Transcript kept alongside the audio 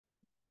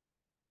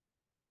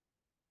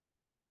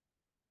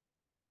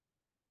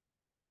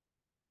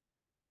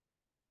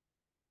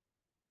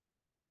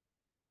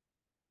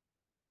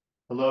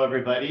Hello,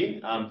 everybody.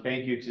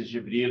 Thank you to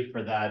Jibril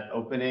for that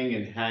opening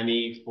and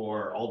Hani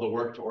for all the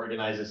work to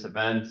organize this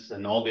event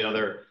and all the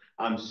other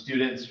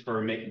students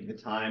for making the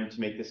time to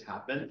make this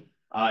happen.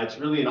 It's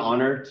really an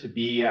honor to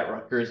be at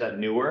Rutgers at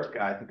Newark.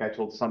 I think I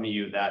told some of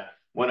you that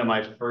one of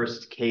my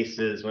first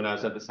cases when I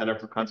was at the Center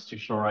for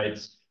Constitutional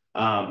Rights,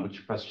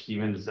 which Professor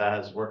Stevens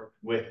has worked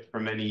with for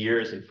many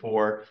years and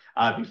before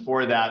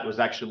that was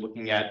actually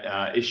looking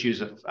at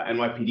issues of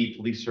NYPD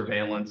police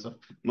surveillance of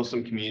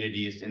Muslim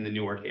communities in the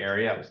Newark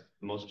area. I was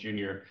the most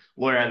junior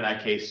lawyer in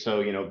that case.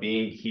 So,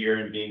 being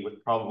here and being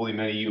with probably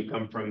many of you who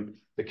come from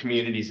the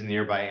communities in the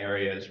nearby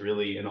area is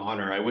really an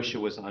honor. I wish it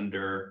was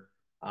under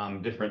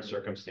different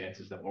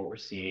circumstances than what we're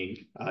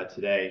seeing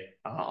today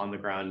on the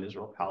ground in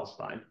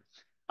Israel-Palestine.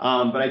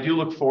 But I do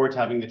look forward to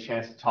having the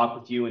chance to talk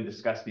with you and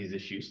discuss these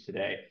issues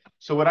today.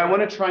 So what I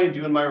want to try and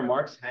do in my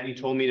remarks, Hani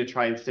told me to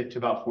try and stick to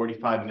about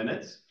 45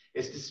 minutes,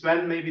 is to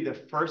spend maybe the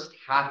first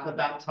half of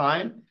that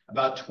time,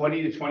 about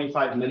 20 to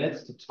 25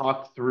 minutes, to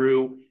talk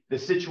through the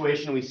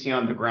situation we see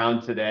on the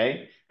ground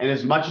today. And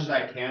as much as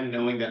I can,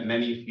 knowing that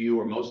many of you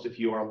or most of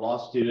you are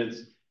law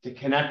students, to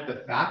connect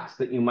the facts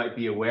that you might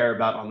be aware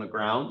about on the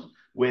ground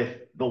with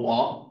the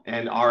law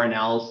and our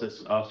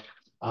analysis of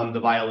the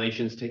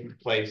violations taking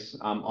place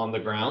on the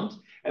ground.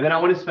 And then I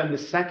want to spend the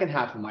second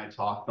half of my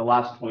talk, the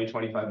last 20,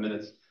 25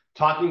 minutes,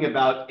 talking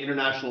about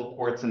international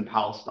courts in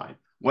Palestine.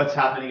 What's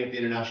happening at the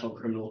International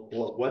Criminal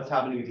Court? What's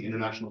happening at the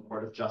International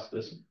Court of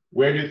Justice?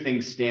 Where do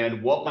things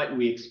stand? What might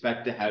we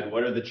expect ahead?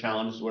 What are the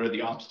challenges? What are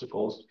the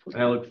obstacles?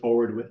 And I look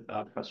forward with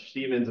Professor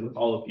Stevens and with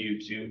all of you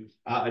to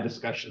a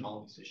discussion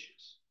on these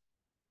issues.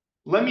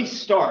 Let me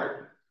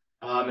start,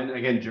 and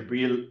again,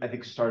 Jibril, I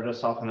think, started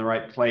us off in the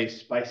right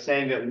place by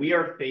saying that we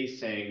are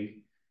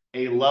facing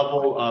a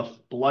level of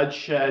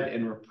bloodshed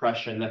and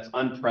repression that's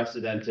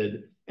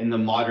unprecedented in the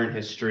modern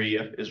history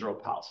of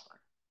Israel-Palestine.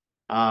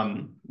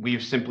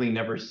 We've simply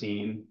never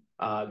seen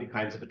the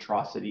kinds of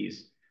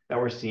atrocities that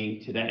we're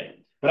seeing today.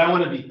 But I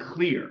want to be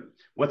clear.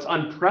 What's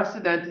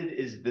unprecedented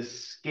is the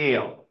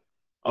scale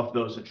of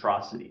those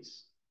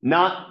atrocities,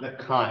 not the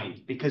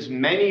kind, because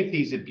many of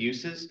these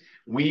abuses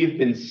we've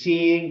been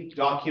seeing,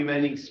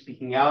 documenting,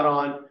 speaking out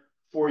on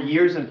for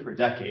years and for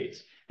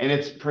decades. And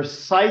it's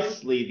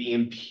precisely the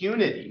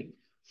impunity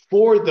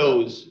for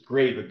those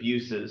grave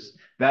abuses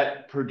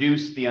that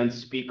produce the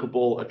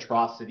unspeakable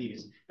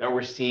atrocities that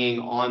we're seeing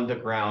on the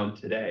ground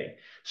today.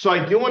 So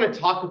I do want to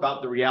talk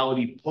about the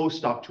reality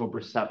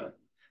post-October 7th,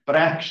 but I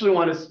actually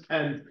want to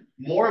spend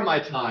more of my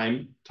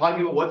time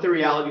talking about what the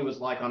reality was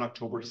like on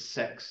October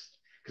 6th,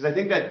 because I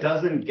think that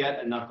doesn't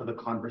get enough of the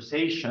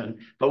conversation.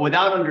 But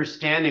without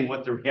understanding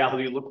what the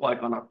reality looked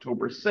like on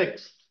October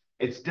 6th,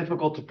 it's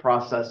difficult to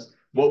process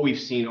what we've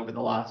seen over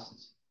the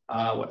last,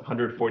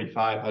 145,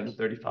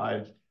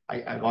 135,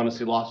 I've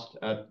honestly lost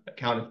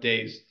count of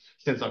days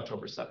since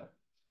October 7th.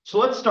 So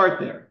let's start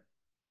there.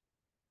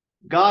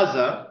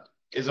 Gaza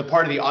is a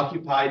part of the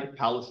occupied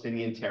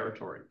Palestinian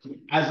territory.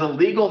 As a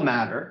legal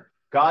matter,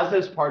 Gaza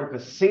is part of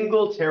a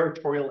single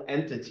territorial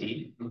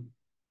entity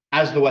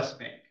as the West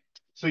Bank.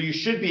 So you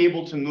should be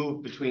able to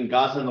move between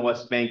Gaza and the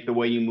West Bank the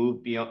way you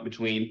move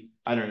between,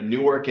 I don't know,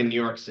 Newark and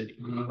New York City,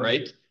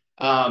 right?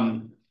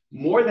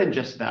 More than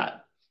just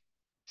that,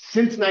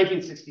 since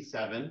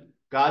 1967,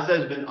 Gaza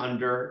has been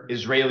under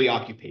Israeli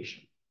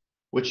occupation,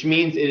 which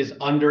means it is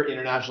under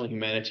international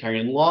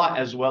humanitarian law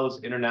as well as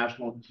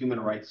international human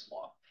rights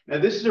law. Now,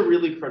 this is a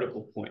really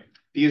critical point.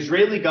 The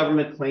Israeli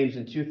government claims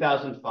in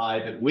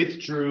 2005 it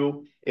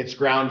withdrew its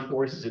ground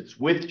forces, it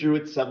withdrew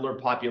its settler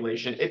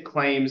population. It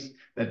claims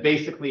that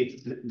basically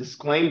it's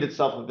disclaimed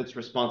itself of its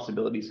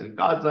responsibilities in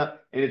Gaza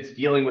and it's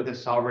dealing with a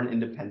sovereign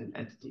independent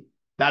entity.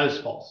 That is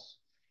false.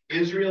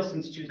 Israel,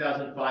 since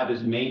 2005,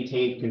 has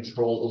maintained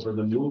control over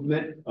the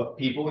movement of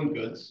people and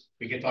goods.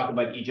 We can talk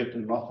about Egypt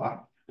and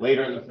Rafah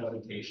later in the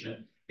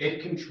presentation.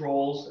 It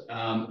controls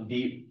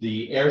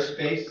the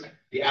airspace,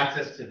 the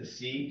access to the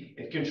sea.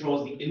 It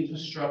controls the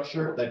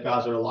infrastructure that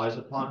Gaza relies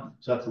upon.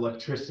 So that's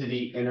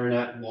electricity,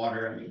 internet,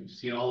 water. I mean, we've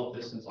seen all of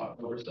this since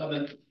October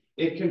 7th.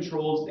 It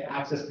controls the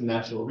access to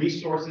natural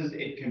resources.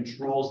 It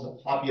controls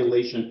the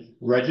population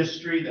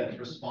registry that's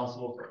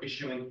responsible for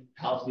issuing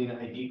Palestinian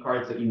ID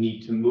cards that you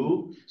need to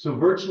move. So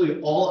virtually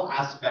all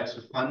aspects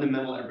of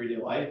fundamental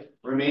everyday life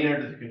remain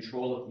under the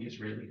control of the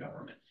Israeli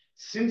government.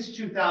 Since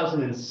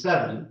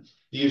 2007,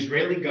 the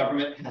Israeli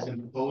government has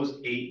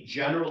imposed a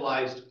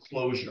generalized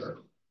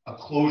closure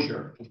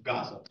of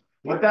Gaza.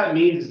 What that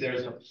means is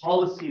there's a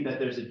policy that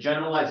there's a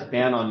generalized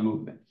ban on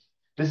movement.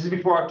 This is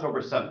before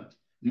October 7th.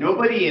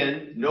 Nobody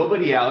in,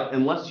 nobody out,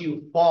 unless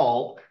you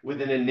fall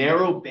within a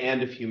narrow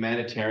band of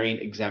humanitarian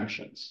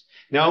exemptions.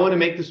 Now, I want to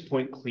make this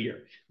point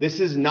clear.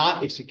 This is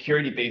not a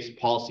security-based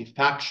policy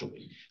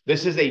factually.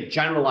 This is a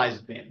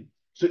generalized ban.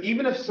 So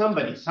even if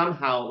somebody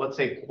somehow, let's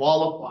say,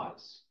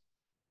 qualifies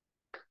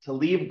to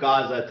leave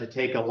Gaza to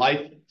take a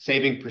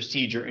life-saving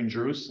procedure in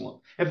Jerusalem,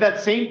 if that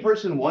same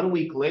person 1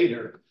 week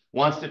later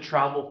wants to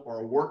travel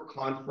for a work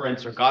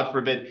conference or, God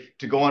forbid,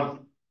 to go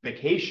on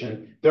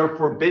vacation, they're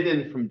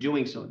forbidden from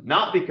doing so,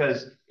 not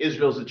because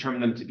Israel's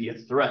determined them to be a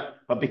threat,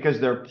 but because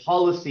their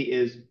policy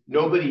is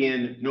nobody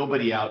in,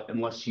 nobody out,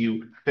 unless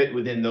you fit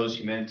within those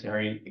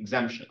humanitarian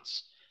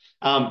exemptions.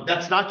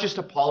 That's not just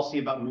a policy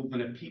about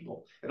movement of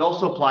people. It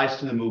also applies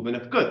to the movement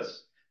of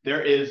goods.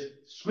 There is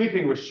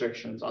sweeping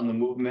restrictions on the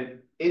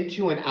movement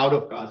into and out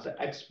of Gaza,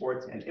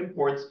 exports and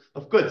imports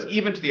of goods,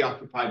 even to the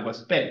occupied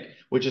West Bank,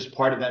 which is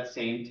part of that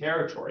same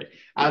territory.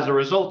 As a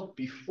result,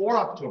 before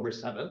October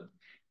 7th,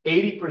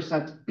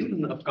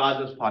 80% of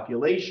Gaza's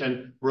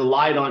population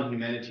relied on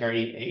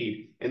humanitarian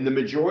aid, and the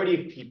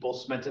majority of people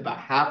spent about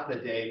half the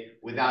day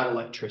without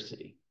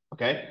electricity,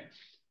 okay?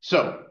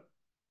 So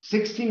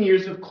 16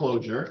 years of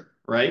closure,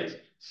 right?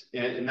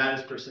 And that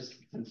has persisted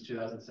since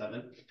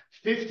 2007.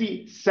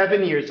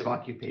 57 years of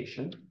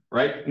occupation,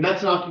 right? And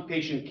that's an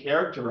occupation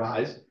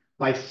characterized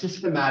by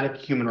systematic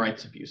human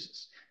rights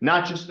abuses,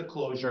 not just the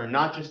closure,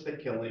 not just the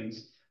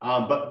killings,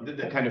 but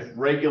the kind of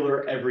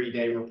regular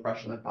everyday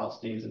repression that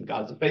Palestinians in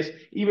Gaza face.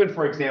 Even,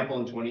 for example,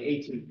 in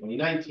 2018,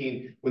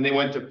 2019, when they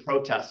went to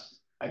protest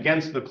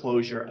against the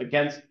closure,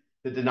 against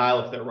the denial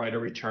of their right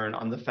of return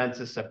on the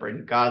fences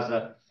separating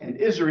Gaza and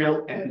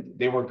Israel, and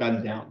they were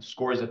gunned down.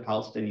 Scores of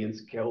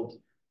Palestinians killed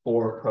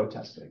for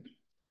protesting.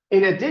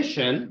 In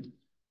addition,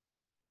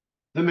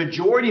 the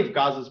majority of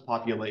Gaza's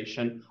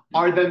population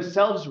are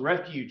themselves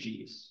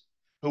refugees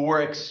who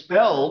were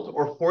expelled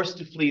or forced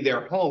to flee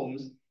their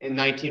homes in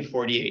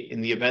 1948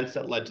 in the events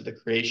that led to the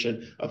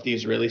creation of the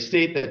Israeli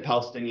state that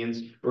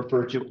Palestinians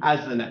refer to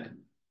as the Nakba.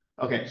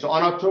 Okay, so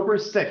on October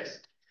 6th,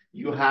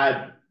 you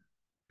had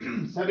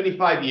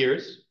 75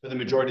 years for the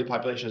majority of the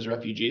population as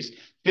refugees,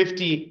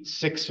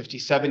 56,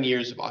 57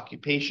 years of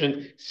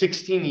occupation,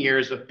 16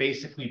 years of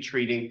basically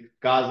treating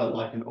Gaza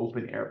like an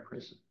open air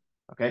prison.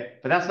 Okay,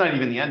 but that's not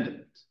even the end of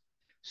it.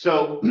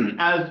 So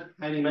as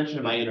Penny mentioned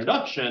in my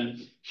introduction,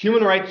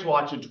 Human Rights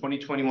Watch in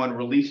 2021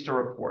 released a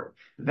report.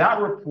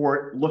 That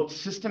report looked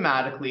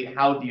systematically at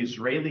how the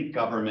Israeli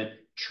government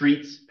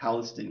treats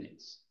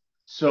Palestinians.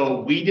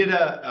 So we did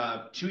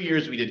 2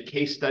 years, we did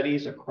case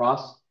studies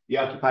across the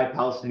occupied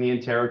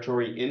Palestinian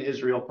territory in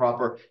Israel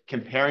proper,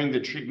 comparing the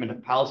treatment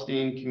of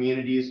Palestinian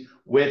communities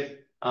with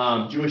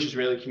Jewish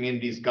Israeli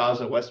communities,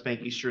 Gaza, West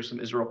Bank, East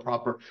Jerusalem, Israel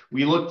proper.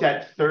 We looked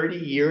at 30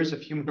 years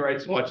of Human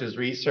Rights Watch's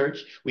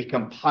research. We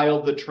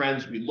compiled the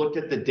trends. We looked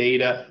at the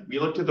data. We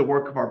looked at the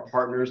work of our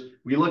partners.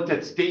 We looked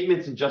at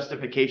statements and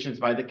justifications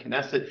by the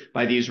Knesset,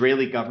 by the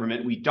Israeli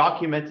government. We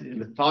documented in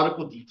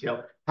methodical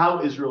detail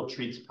how Israel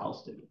treats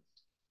Palestinians.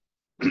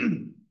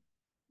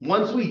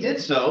 Once we did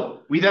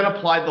so, we then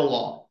applied the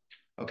law.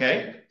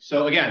 Okay,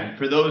 so again,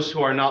 for those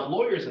who are not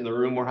lawyers in the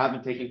room or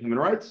haven't taken human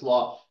rights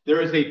law,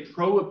 there is a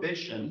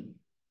prohibition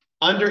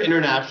under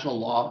international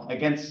law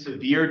against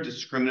severe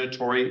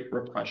discriminatory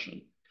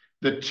repression.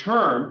 The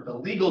term, the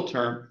legal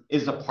term,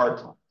 is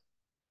apartheid.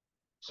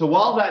 So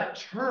while that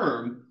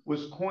term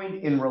was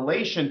coined in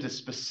relation to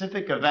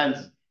specific events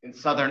in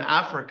Southern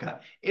Africa,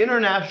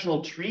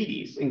 international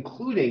treaties,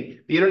 including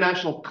the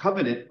International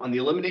Covenant on the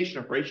Elimination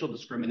of Racial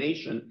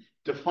Discrimination,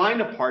 define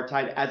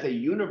apartheid as a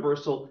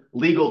universal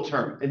legal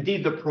term.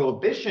 Indeed, the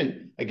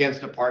prohibition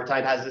against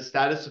apartheid has the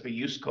status of a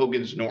jus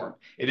cogens norm.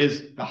 It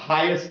is the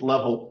highest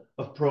level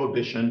of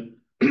prohibition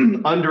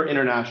under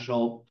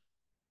international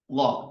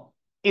law.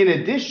 In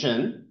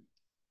addition,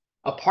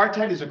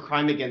 apartheid is a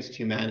crime against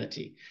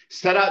humanity,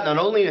 set out not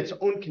only in its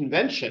own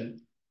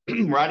convention,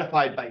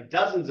 ratified by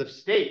dozens of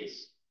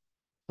states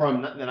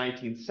from the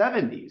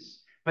 1970s,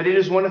 but it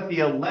is one of the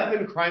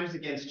 11 crimes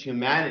against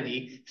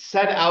humanity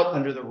set out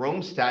under the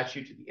Rome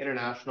Statute to the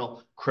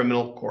International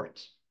Criminal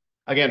Court.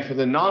 Again, for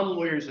the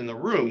non-lawyers in the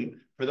room,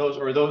 for those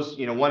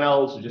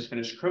 1Ls who just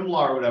finished criminal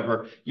law or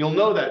whatever, you'll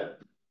know that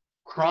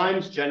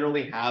crimes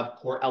generally have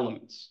core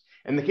elements.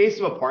 In the case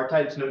of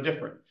apartheid, it's no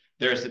different.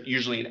 There's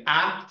usually an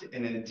act,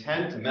 an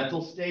intent, a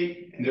mental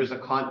state, and there's a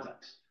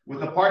context. With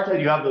apartheid,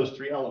 you have those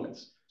three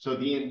elements. So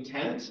the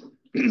intent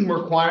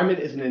requirement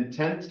is an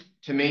intent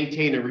to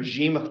maintain a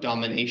regime of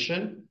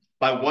domination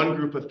by one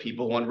group of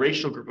people, one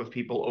racial group of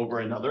people over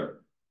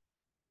another.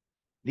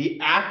 The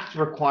act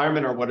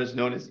requirement are what is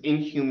known as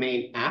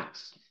inhumane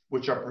acts,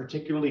 which are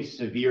particularly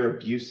severe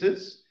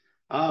abuses,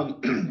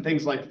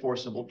 things like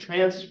forcible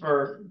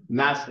transfer,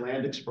 mass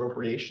land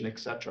expropriation,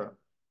 etc.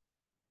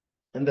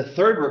 And the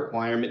third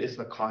requirement is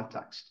the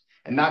context.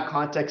 And that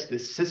context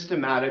is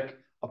systematic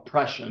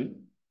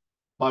oppression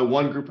by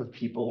one group of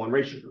people, one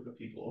racial group of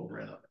people over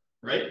another.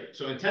 Right?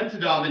 So intent to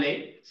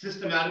dominate,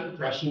 systematic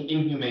oppression,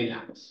 inhumane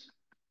acts.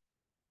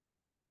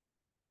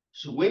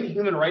 So when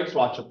Human Rights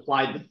Watch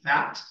applied the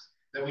facts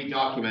that we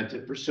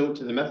documented pursuant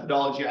to the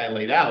methodology I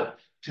laid out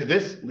to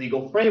this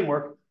legal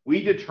framework,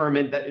 we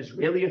determined that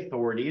Israeli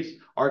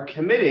authorities are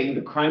committing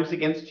the crimes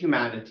against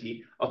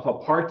humanity of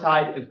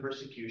apartheid and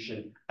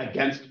persecution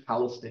against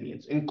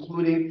Palestinians,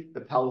 including the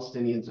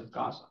Palestinians of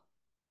Gaza.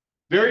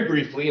 Very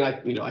briefly,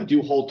 I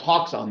do hold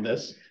talks on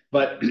this,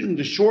 but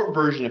the short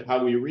version of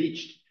how we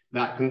reached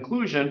that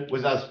conclusion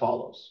was as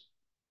follows.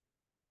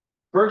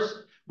 First,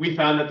 we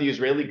found that the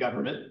Israeli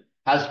government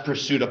has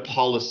pursued a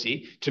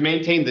policy to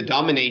maintain the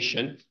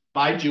domination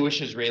by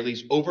Jewish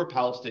Israelis over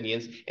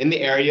Palestinians in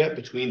the area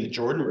between the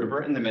Jordan River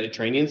and the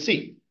Mediterranean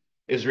Sea,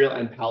 Israel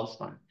and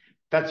Palestine.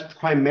 That's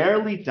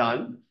primarily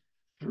done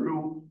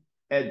through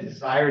a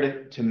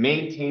desire to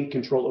maintain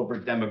control over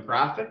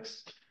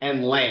demographics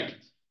and land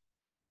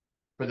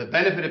for the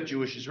benefit of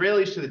Jewish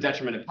Israelis to the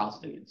detriment of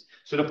Palestinians.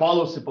 So to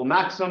follow a simple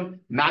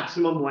maxim,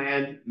 maximum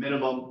land,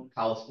 minimum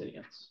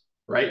Palestinians,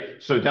 right?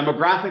 So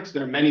demographics,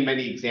 there are many,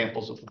 many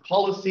examples of the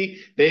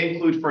policy. They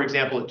include, for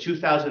example, a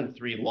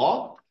 2003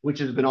 law, which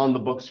has been on the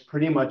books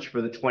pretty much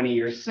for the 20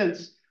 years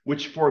since,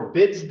 which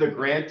forbids the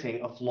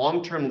granting of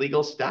long-term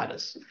legal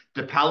status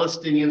to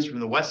Palestinians from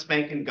the West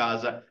Bank and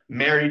Gaza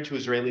married to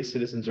Israeli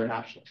citizens or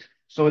nationals.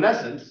 So in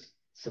essence,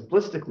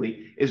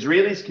 simplistically,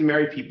 Israelis can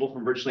marry people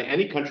from virtually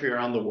any country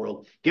around the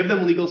world, give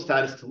them legal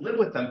status to live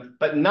with them,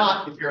 but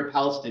not if you're a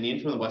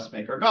Palestinian from the West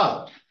Bank or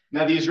Gaza.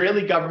 Now, the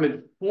Israeli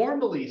government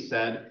formally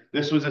said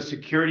this was a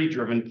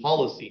security-driven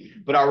policy,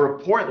 but our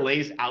report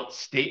lays out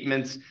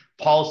statements,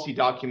 policy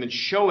documents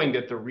showing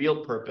that the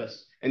real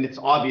purpose, and it's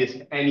obvious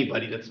to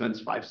anybody that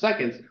spends 5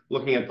 seconds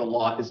looking at the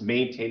law, is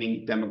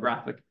maintaining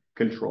demographic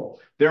control.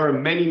 There are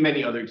many,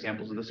 many other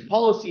examples of this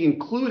policy,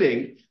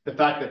 including the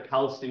fact that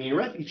Palestinian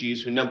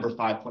refugees, who number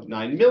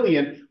 5.9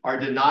 million, are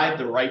denied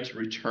the right to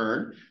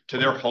return to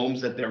their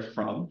homes that they're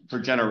from for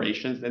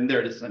generations and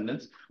their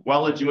descendants,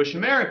 while a Jewish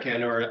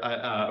American or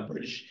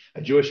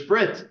a Jewish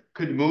Brit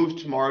could move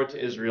tomorrow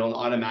to Israel and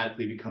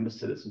automatically become a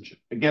citizenship.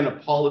 Again, a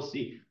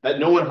policy that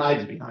no one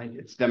hides behind.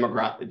 It's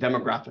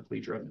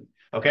demographically driven.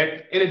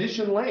 Okay. In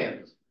addition,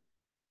 land.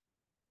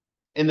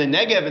 In the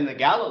Negev and the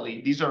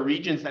Galilee, these are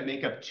regions that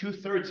make up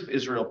 2/3 of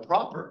Israel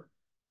proper.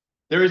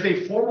 There is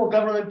a formal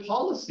government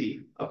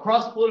policy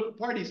across political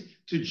parties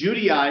to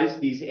Judaize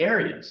these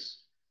areas.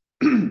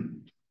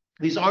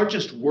 These aren't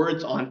just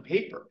words on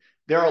paper.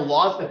 There are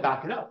laws that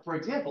back it up. For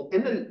example,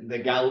 in the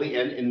Galilee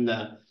and in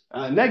the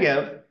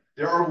Negev,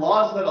 there are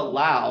laws that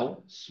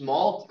allow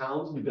small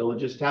towns and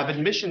villages to have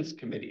admissions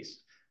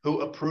committees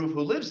who approve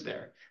who lives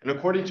there. And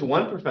according to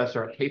one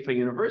professor at Haifa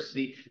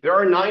University, there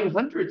are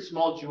 900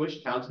 small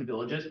Jewish towns and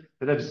villages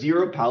that have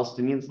 0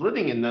 Palestinians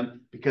living in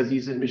them because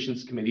these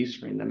admissions committees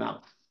screen them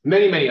out.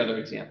 Many, many other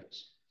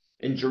examples.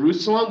 In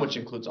Jerusalem, which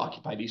includes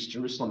occupied East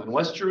Jerusalem and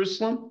West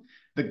Jerusalem,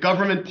 the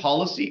government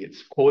policy,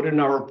 it's quoted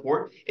in our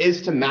report,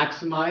 is to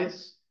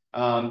maximize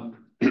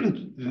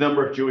the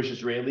number of Jewish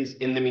Israelis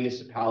in the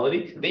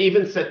municipality. They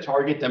even set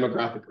target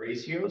demographic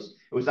ratios.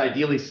 It was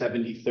ideally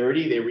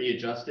 70-30. They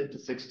readjusted to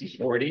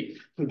 60-40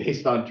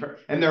 based on,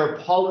 and there are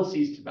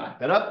policies to back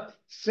that up.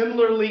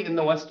 Similarly, in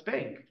the West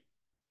Bank,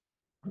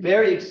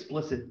 very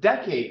explicit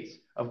decades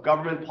of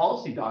government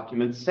policy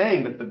documents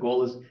saying that the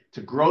goal is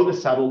to grow the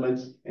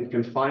settlements and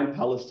confine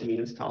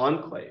Palestinians to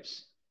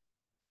enclaves.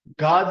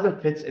 Gaza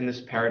fits in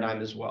this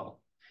paradigm as well.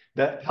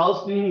 The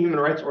Palestinian human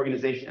rights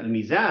organization Al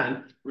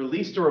Mizan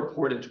released a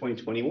report in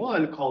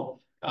 2021 called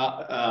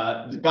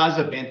the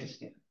Gaza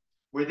Bantustan,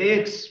 where they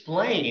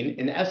explain,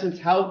 in essence,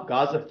 how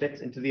Gaza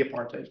fits into the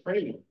apartheid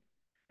framework.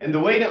 And the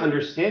way to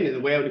understand it, the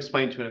way I would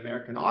explain to an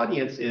American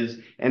audience is,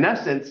 in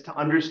essence, to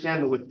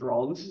understand the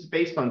withdrawal. And this is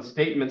based on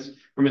statements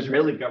from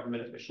Israeli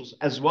government officials,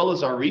 as well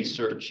as our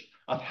research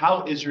of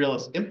how Israel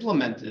has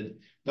implemented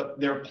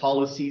their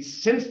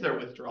policies since their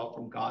withdrawal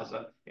from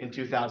Gaza in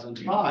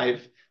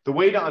 2005. The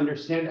way to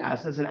understand it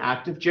as an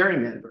act of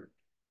gerrymandering,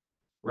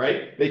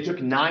 right? They took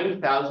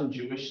 9,000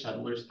 Jewish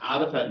settlers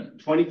out of a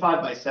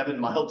 25 by 7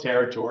 mile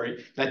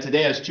territory that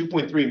today has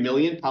 2.3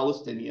 million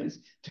Palestinians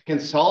to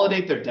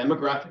consolidate their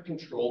demographic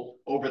control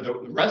over the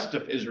rest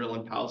of Israel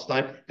and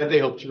Palestine that they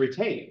hope to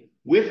retain.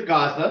 With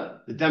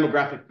Gaza, the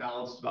demographic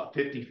balance is about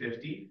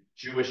 50-50,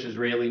 Jewish,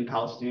 Israeli, and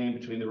Palestinian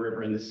between the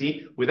river and the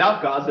sea.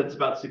 Without Gaza, it's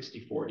about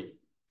 60-40.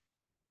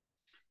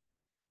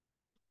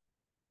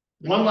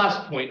 One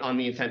last point on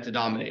the intent to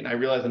dominate, and I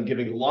realize I'm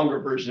giving a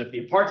longer version of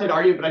the apartheid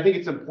argument, but I think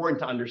it's important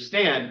to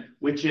understand,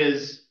 which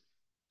is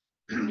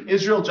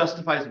Israel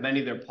justifies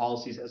many of their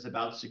policies as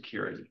about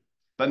security.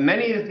 But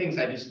many of the things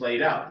I just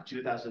laid out, the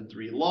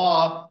 2003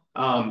 law,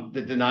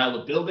 the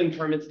denial of building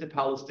permits to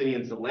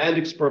Palestinians, the land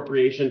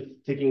expropriation,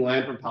 taking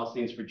land from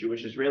Palestinians for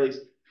Jewish Israelis,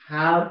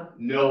 have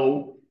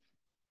no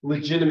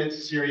legitimate,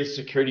 serious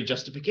security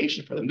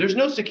justification for them. There's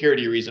no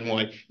security reason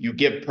why you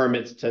give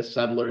permits to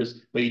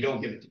settlers, but you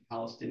don't give it to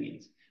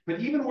Palestinians. But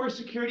even where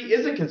security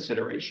is a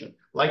consideration,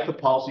 like the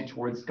policy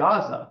towards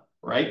Gaza,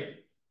 right?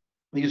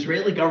 The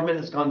Israeli government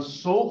has gone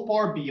so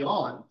far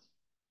beyond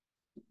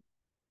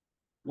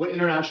what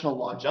international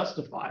law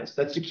justifies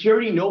that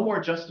security no more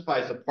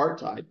justifies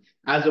apartheid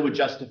as it would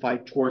justify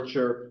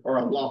torture or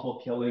unlawful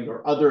killing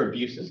or other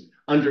abuses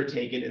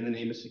undertaken in the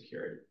name of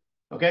security.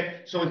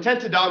 Okay, so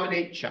intent to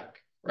dominate, check.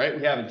 Right?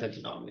 We have intent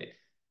to dominate.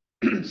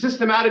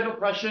 Systematic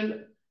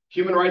oppression,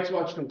 Human Rights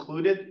Watch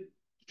concluded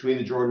between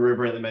the Jordan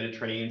River and the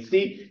Mediterranean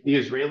Sea, the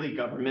Israeli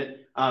government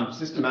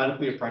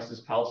systematically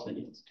oppresses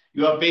Palestinians.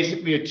 You have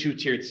basically a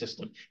 2-tiered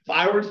system. If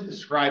I were to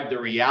describe the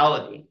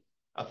reality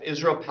of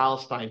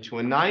Israel-Palestine to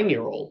a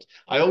 9-year-old,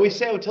 I always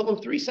say I would tell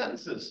them 3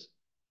 sentences.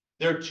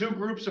 There are 2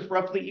 groups of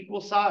roughly equal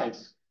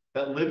size.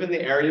 that live in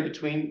the area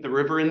between the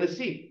river and the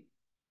sea.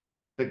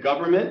 The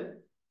government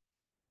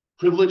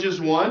privileges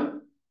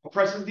one,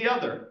 oppresses the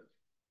other.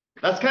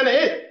 That's kind of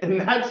it.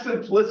 And that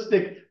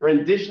simplistic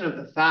rendition of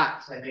the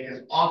facts, I think,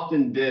 has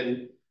often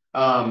been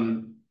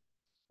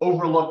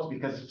overlooked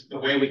because of the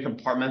way we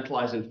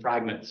compartmentalize and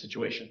fragment the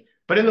situation.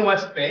 But in the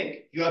West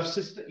Bank, you have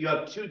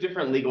two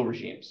different legal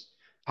regimes: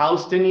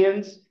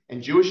 Palestinians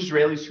and Jewish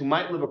Israelis who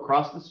might live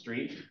across the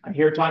street. I'm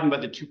here talking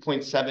about the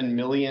 2.7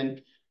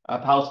 million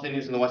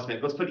Palestinians in the West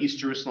Bank. Let's put East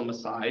Jerusalem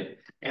aside,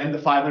 and the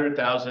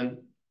 500,000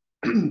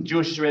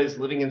 Jewish Israelis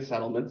living in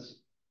settlements,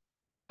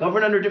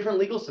 governed under different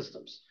legal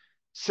systems.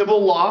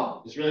 Civil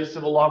law, Israeli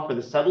civil law for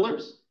the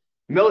settlers,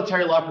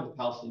 military law for the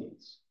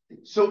Palestinians.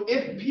 So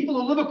if people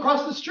who live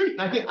across the street,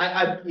 and I think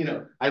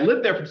I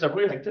lived there for several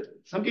years, like in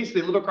some cases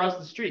they live across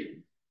the street,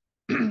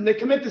 they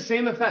commit the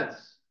same offense.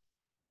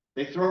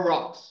 They throw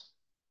rocks.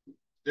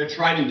 They're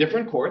tried in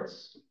different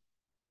courts.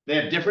 They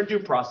have different due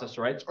process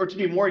rights, or to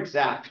be more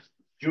exact,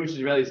 Jewish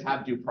Israelis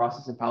have due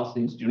process and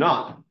Palestinians do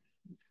not.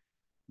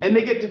 And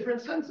they get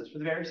different sentences for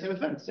the very same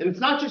offense. And it's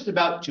not just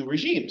about two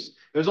regimes.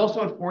 There's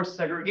also enforced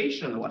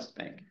segregation in the West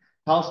Bank.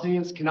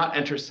 Palestinians cannot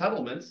enter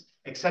settlements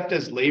except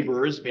as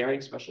laborers bearing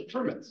special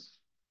permits.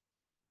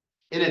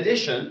 In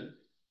addition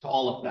to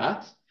all of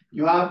that,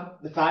 you have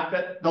the fact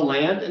that the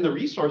land and the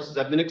resources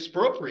have been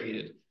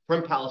expropriated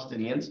from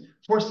Palestinians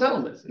for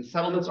settlements, and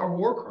settlements are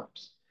war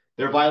crimes.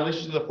 They're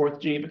violations of the Fourth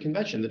Geneva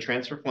Convention, the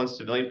transfer of one's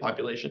civilian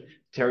population to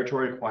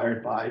territory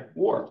acquired by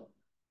war.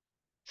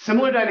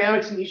 Similar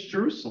dynamics in East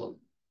Jerusalem.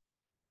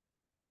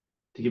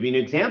 To give you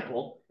an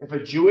example, if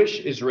a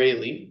Jewish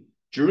Israeli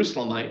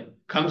Jerusalemite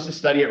comes to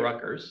study at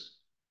Rutgers,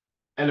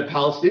 and a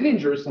Palestinian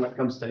Jerusalemite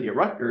comes to study at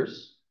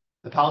Rutgers,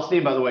 the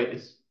Palestinian, by the way,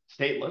 is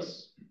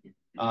stateless,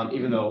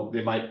 even though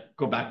they might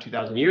go back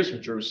 2,000 years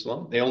from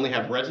Jerusalem. They only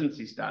have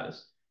residency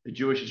status. The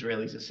Jewish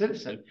Israeli is a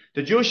citizen.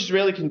 The Jewish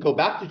Israeli can go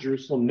back to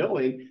Jerusalem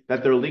knowing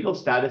that their legal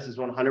status is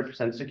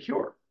 100%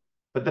 secure.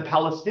 But the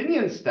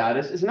Palestinian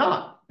status is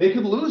not. They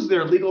could lose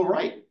their legal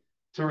right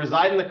to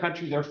reside in the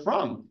country they're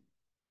from,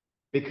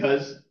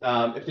 because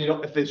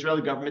if the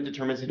Israeli government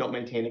determines they don't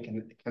maintain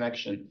a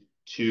connection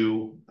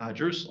to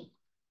Jerusalem.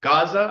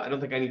 Gaza, I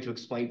don't think I need to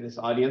explain to this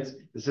audience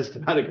the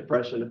systematic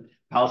oppression of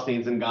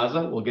Palestinians in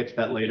Gaza. We'll get to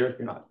that later if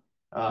you're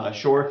not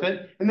sure of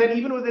it. And then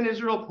even within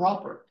Israel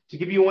proper, to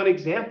give you one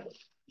example,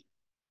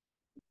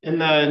 in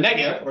the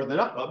Negev, or the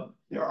Nakab,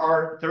 there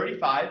are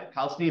 35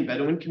 Palestinian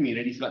Bedouin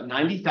communities, about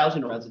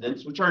 90,000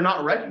 residents, which are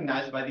not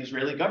recognized by the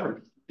Israeli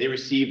government. They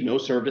receive no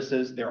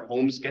services, their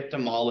homes get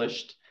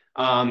demolished,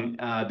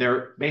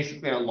 they're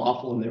basically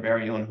unlawful in their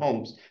very own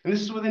homes. And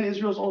this is within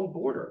Israel's own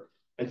border,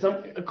 and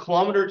a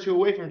kilometer or two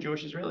away from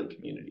Jewish Israeli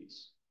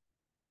communities.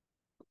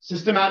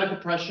 Systematic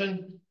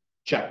oppression,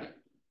 check,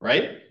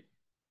 right?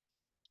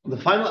 The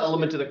final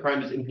element of the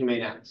crime is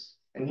inhumane acts.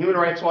 And Human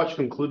Rights Watch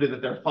concluded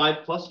that there are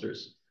 5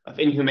 clusters of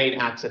inhumane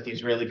acts that the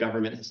Israeli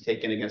government has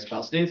taken against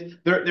Palestinians.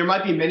 There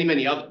might be many,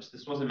 many others.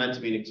 This wasn't meant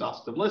to be an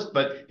exhaustive list,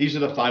 but these are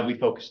the 5 we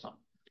focused on.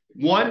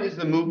 One is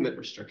the movement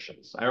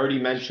restrictions. I already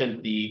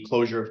mentioned the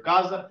closure of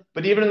Gaza,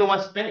 but even in the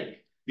West Bank,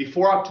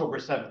 before October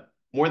 7th,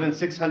 more than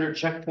 600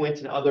 checkpoints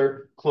and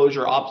other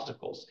closure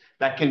obstacles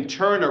that can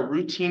turn a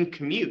routine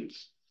commute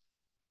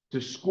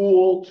to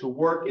school, to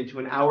work, into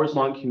an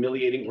hours-long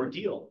humiliating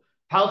ordeal.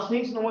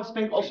 Palestinians in the West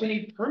Bank also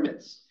need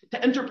permits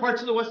to enter parts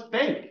of the West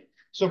Bank.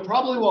 So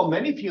probably while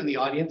many of you in the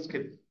audience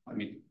could,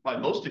 probably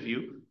most of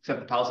you,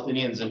 except the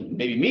Palestinians and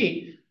maybe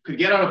me, could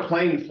get on a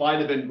plane and fly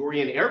to Ben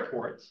Gurion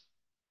Airport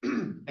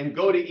and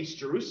go to East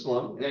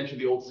Jerusalem and enter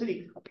the Old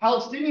City, a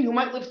Palestinian who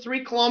might live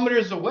 3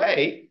 kilometers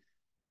away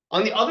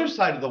on the other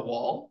side of the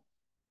wall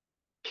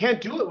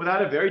can't do it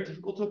without a very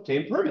difficult to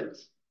obtain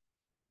permits.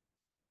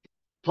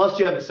 Plus,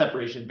 you have the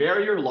separation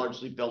barrier,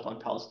 largely built on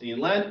Palestinian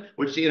land,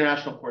 which the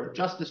International Court of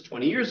Justice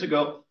 20 years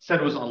ago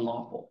said was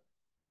unlawful.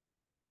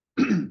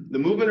 The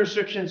movement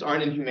restrictions are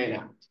an inhumane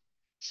act.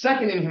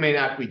 Second inhumane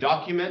act we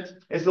document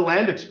is the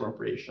land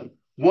expropriation.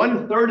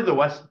 1/3 of the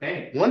West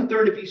Bank,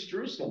 1/3 of East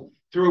Jerusalem,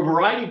 through a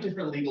variety of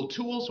different legal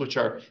tools, which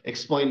are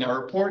explained in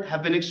our report,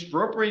 have been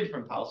expropriated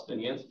from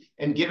Palestinians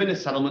and given to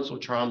settlements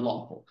which are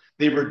unlawful.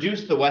 They've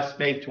reduced the West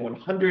Bank to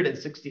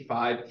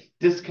 165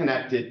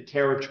 disconnected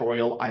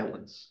territorial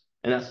islands,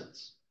 in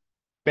essence.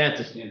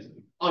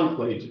 Bantustanism,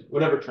 enclaves,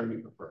 whatever term you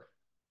prefer.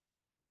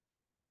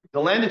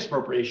 The land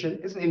expropriation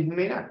is an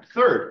inhumane act.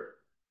 Third,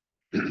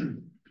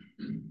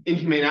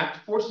 inhumane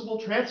act,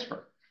 forcible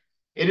transfer.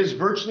 It is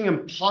virtually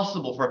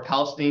impossible for a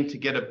Palestinian to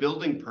get a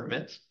building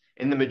permit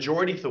in the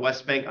majority of the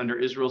West Bank under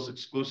Israel's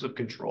exclusive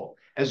control,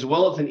 as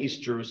well as in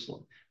East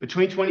Jerusalem.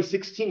 Between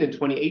 2016 and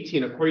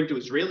 2018, according to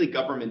Israeli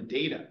government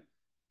data,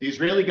 the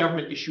Israeli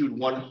government issued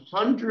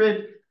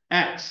 100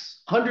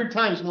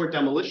 times more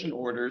demolition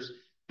orders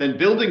than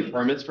building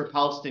permits for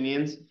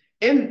Palestinians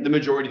in the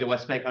majority of the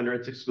West Bank under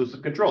its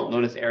exclusive control,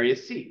 known as Area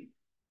C.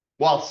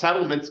 While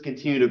settlements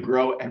continue to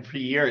grow every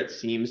year, it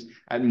seems,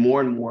 at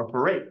more and more of a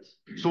rate.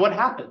 So what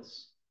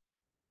happens?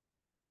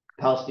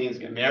 Palestinians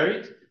get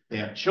married, they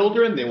have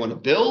children, they want to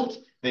build,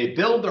 They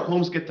build, their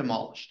homes get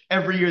demolished.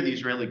 Every year, the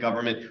Israeli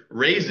government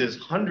raises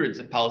hundreds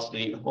of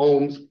Palestinian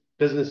homes,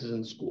 businesses,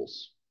 and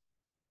schools.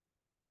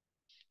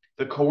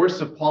 The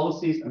coercive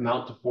policies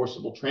amount to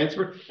forcible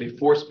transfer. They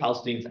force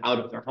Palestinians out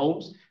of their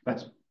homes.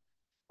 That's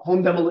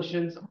home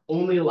demolitions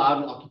only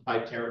allowed in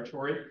occupied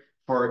territory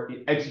for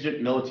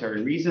exigent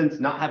military reasons.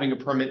 Not having a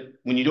permit,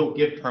 when you don't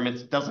give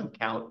permits, it doesn't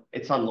count.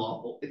 It's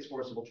unlawful. It's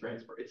forcible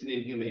transfer. It's an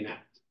inhumane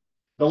act.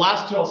 The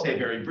last two I'll say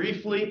very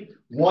briefly.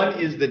 One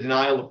is the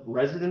denial of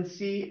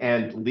residency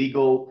and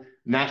legal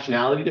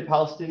nationality to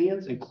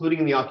Palestinians, including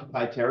in the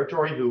occupied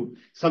territory,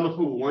 some of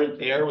whom weren't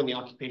there when the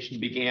occupation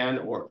began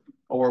or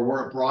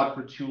were abroad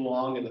for too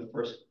long in the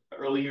first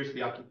early years of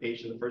the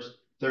occupation, the first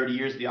 30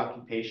 years of the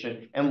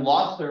occupation, and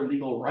lost their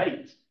legal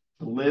right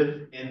to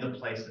live in the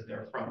place that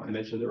they're from. I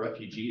mentioned the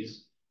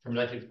refugees from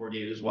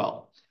 1948 as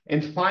well.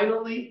 And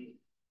finally,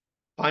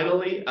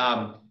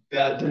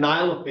 the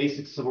denial of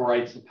basic civil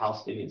rights to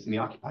Palestinians in the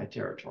occupied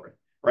territory,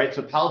 right?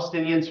 So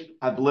Palestinians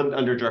have lived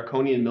under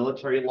draconian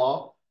military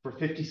law for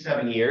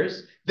 57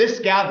 years. This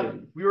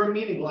gathering, we were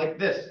meeting like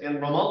this in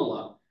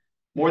Ramallah,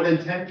 more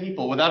than 10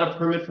 people without a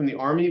permit from the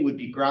army would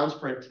be grounds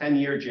for a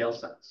 10-year jail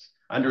sentence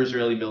under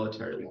Israeli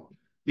military law.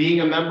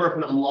 Being a member of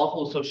an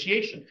unlawful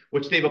association,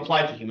 which they've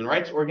applied to human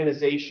rights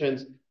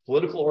organizations,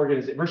 political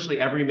organizations, virtually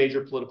every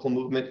major political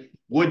movement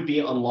would be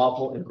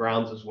unlawful in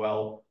grounds as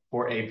well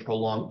for a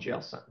prolonged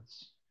jail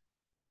sentence.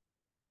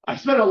 I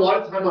spent a lot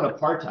of time on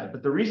apartheid,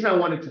 but the reason I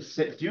wanted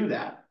to do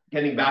that,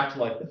 getting back to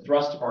like the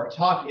thrust of our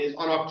talk, is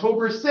on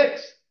October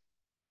 6th,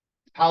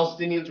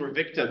 Palestinians were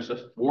victims of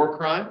war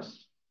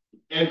crimes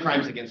and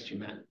crimes against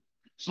humanity.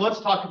 So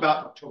let's talk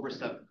about October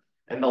 7th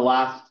and the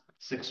last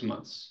 6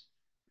 months.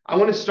 I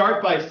want to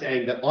start by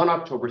saying that on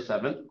October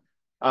 7th,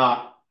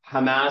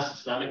 Hamas,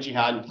 Islamic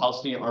Jihad, and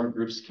Palestinian armed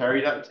groups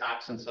carried out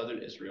attacks in southern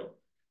Israel.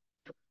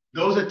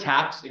 Those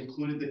attacks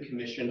included the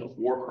commission of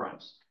war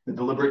crimes, the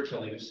deliberate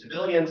killing of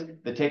civilians,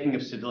 the taking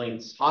of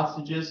civilians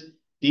hostages.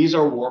 These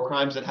are war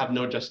crimes that have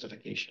no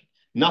justification.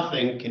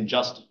 Nothing can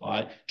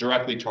justify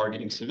directly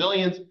targeting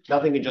civilians.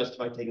 Nothing can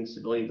justify taking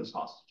civilians as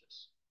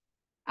hostages.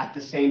 At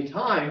the same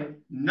time,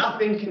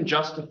 nothing can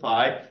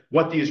justify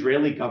what the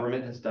Israeli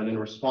government has done in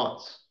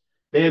response.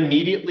 They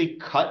immediately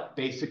cut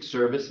basic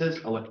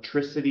services,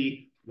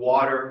 electricity,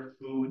 water,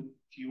 food,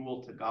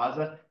 fuel to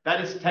Gaza.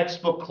 That is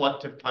textbook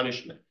collective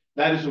punishment.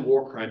 That is a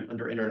war crime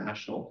under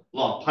international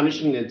law,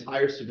 punishing the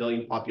entire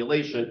civilian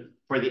population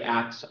for the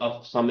acts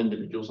of some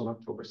individuals on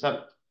October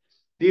 7th.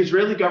 The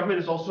Israeli government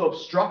has also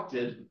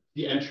obstructed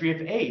the entry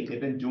of aid. They've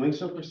been doing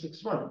so for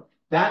 6 months.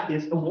 That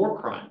is a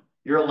war crime.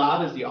 You're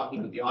allowed as the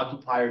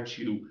occupier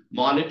to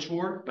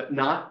monitor, but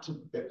not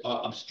to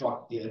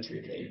obstruct the entry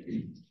of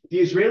aid. The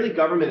Israeli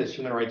government, as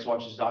Human Rights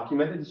Watch has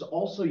documented, has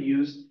also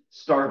used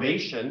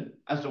starvation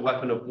as a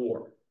weapon of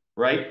war,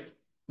 right?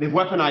 They've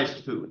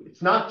weaponized food.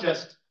 It's not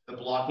just the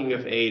blocking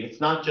of aid. It's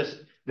not just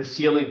the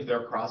sealing of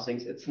their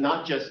crossings. It's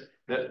not just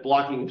the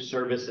blocking of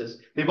services.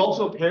 They've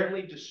also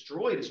apparently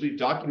destroyed, as we've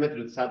documented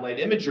with satellite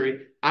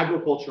imagery,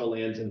 agricultural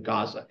lands in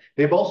Gaza.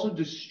 They've also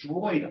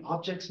destroyed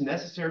objects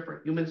necessary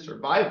for human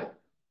survival,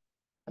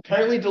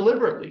 apparently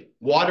deliberately: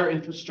 water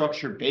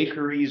infrastructure,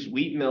 bakeries,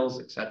 wheat mills,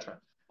 etc.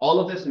 All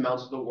of this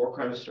amounts to the war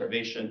crime of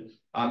starvation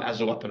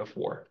as a weapon of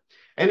war.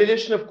 In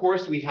addition, of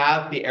course, we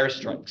have the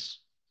airstrikes.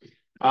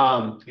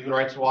 Human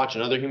Rights Watch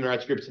and other human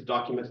rights groups have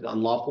documented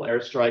unlawful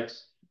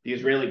airstrikes. The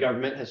Israeli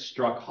government has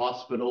struck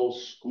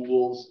hospitals,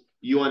 schools,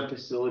 UN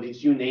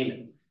facilities, you name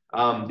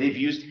it. They've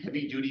used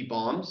heavy-duty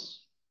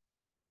bombs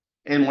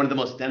in one of the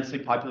most densely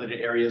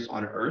populated areas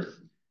on Earth,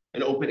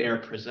 an open-air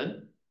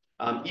prison.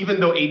 Even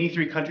though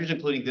 83 countries,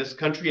 including this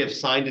country, have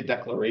signed a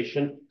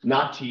declaration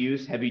not to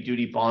use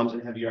heavy-duty bombs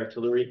and heavy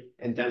artillery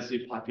in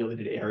densely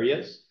populated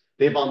areas,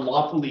 they've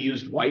unlawfully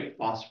used white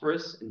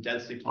phosphorus in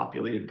densely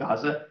populated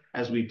Gaza,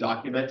 as we've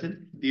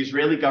documented. The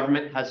Israeli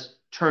government has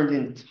turned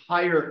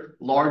entire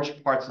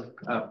large parts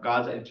of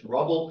Gaza into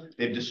rubble.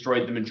 They've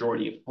destroyed the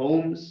majority of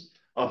homes,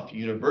 of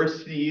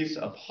universities,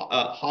 of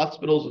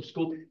hospitals, of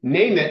schools.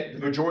 Name it,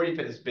 the majority of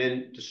it has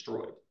been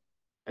destroyed.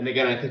 And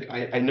again,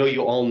 I know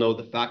you all know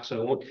the facts,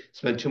 so I won't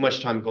spend too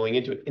much time going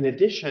into it. In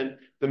addition,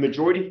 the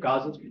majority of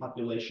Gaza's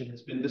population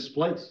has been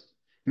displaced,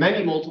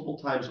 many multiple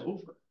times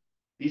over.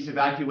 These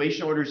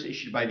evacuation orders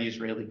issued by the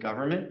Israeli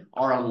government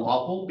are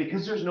unlawful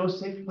because there's no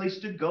safe place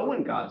to go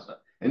in Gaza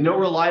and no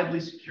reliably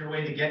secure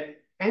way to get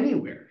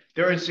anywhere.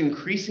 There is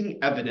increasing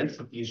evidence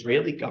that the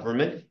Israeli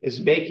government is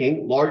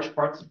making large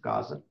parts of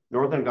Gaza,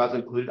 northern Gaza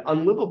included,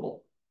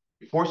 unlivable.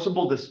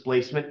 Forcible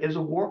displacement is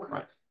a war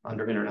crime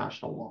under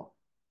international law.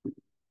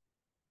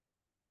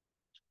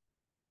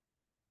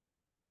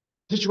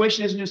 The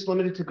situation isn't just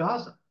limited to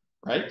Gaza,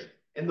 right?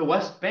 In the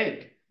West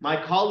Bank,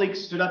 my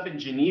colleagues stood up in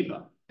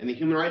Geneva and the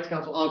Human Rights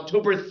Council on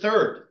October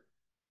 3rd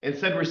and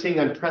said we're seeing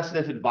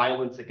unprecedented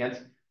violence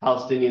against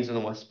Palestinians in the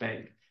West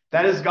Bank.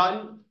 That has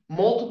gotten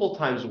multiple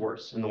times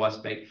worse in the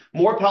West Bank.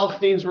 More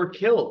Palestinians were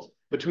killed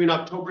between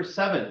October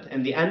 7th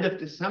and the end of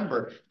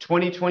December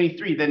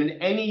 2023 than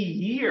in any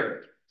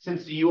year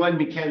since the UN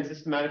began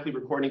systematically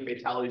recording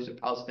fatalities of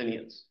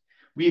Palestinians.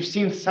 We've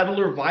seen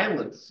settler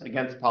violence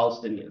against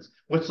Palestinians,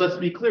 which, let's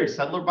be clear,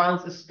 settler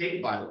violence is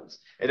state violence.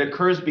 It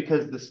occurs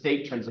because the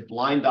state turns a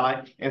blind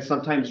eye and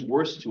sometimes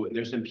worse to it, and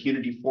there's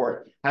impunity for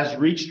it, has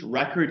reached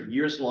record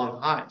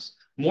years-long highs.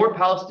 More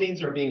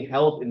Palestinians are being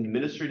held in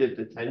administrative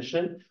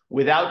detention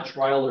without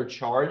trial or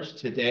charge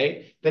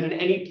today than at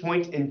any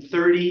point in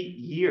 30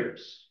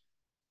 years.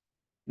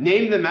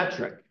 Name the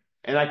metric,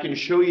 and I can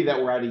show you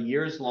that we're at a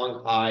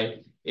years-long high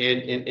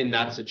in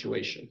that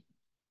situation.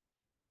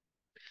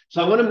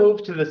 So I want to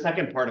move to the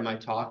second part of my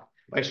talk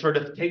by sort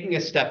of taking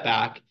a step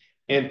back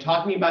and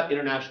talking about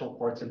international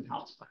courts in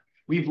Palestine.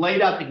 We've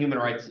laid out the human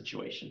rights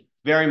situation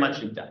very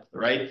much in depth,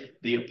 right?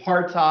 The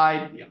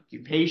apartheid, the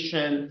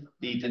occupation,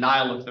 the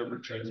denial of the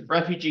returns of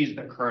refugees,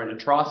 the current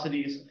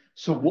atrocities.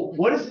 So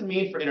what does it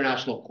mean for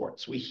international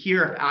courts? We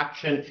hear of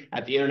action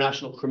at the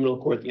International Criminal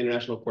Court, the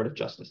International Court of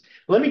Justice.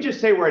 Let me just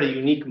say we're at a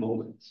unique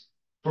moment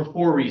for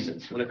 4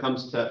 reasons when it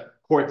comes to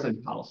courts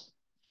in Palestine.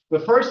 The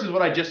first is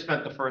what I just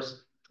spent the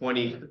first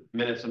 25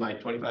 minutes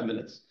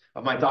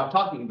of my talk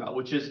talking about,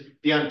 which is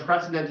the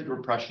unprecedented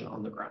repression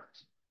on the ground.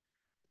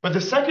 But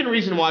the second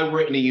reason why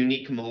we're in a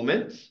unique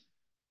moment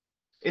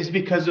is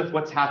because of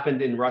what's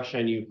happened in Russia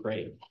and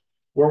Ukraine,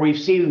 where we've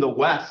seen the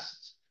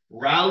West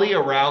rally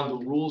around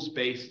the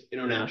rules-based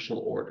international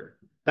order.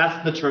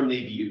 That's the term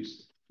they've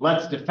used.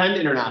 Let's defend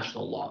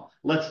international law.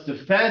 Let's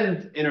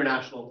defend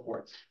international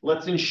courts.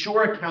 Let's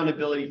ensure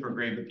accountability for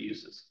grave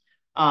abuses.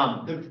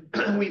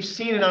 We've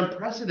seen an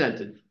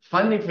unprecedented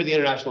funding for the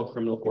International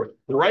Criminal Court,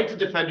 the right to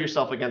defend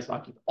yourself against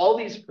occupation. All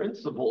these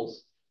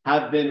principles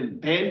have been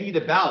bandied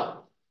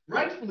about,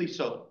 rightfully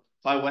so,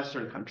 by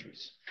Western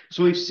countries.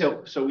 So we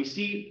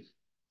see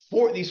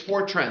these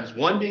 4 trends,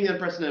 one being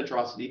unprecedented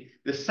atrocity,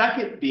 the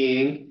second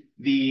being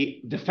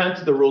the defense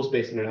of the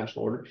rules-based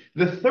international order,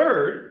 the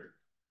third,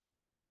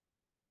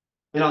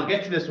 and I'll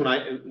get to this when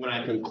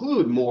I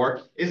conclude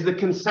more, is the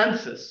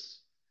consensus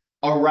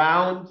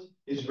around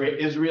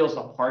Israel's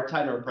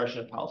apartheid and repression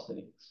of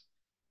Palestinians.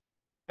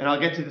 And I'll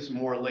get to this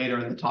more later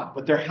in the talk,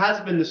 but there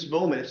has been this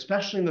moment,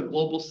 especially in the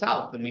global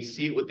South, and we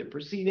see it with the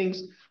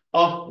proceedings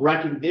of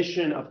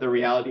recognition of the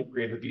reality of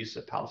grave abuse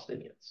of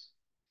Palestinians.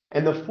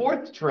 And the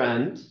fourth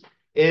trend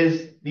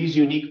is these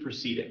unique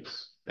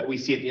proceedings that we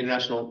see at the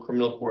International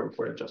Criminal Court and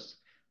Court of Justice.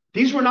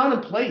 These were not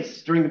in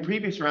place during the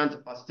previous rounds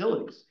of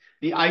hostilities.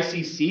 The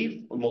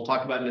ICC, and we'll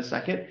talk about in a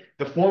second,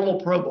 the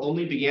formal probe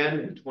only began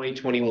in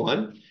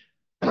 2021.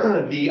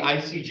 The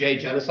ICJ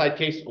genocide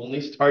case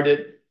only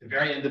started the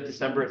very end of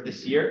December of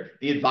this year.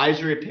 The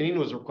advisory opinion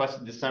was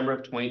requested December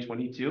of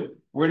 2022.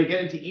 We're going to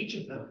get into each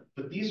of them,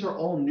 but these are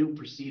all new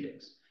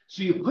proceedings.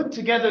 So you put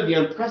together the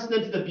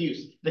unprecedented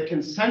abuse, the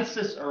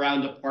consensus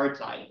around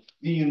apartheid,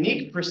 the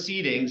unique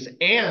proceedings,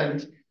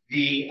 and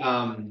the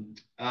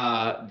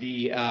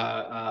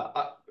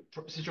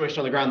situation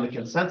on the ground, the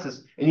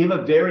consensus, and you have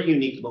a very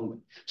unique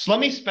moment. So let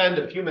me spend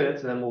a few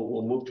minutes, and then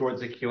we'll move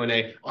towards the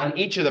Q&A on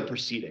each of the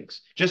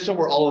proceedings, just so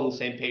we're all on the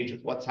same page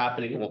with what's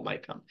happening and what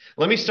might come.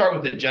 Let me start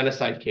with the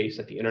genocide case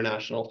at the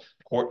International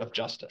Court of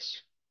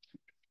Justice.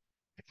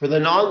 For the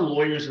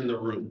non-lawyers in the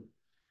room,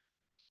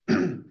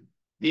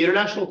 the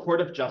International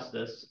Court of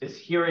Justice is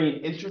hearing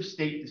an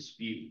interstate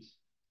dispute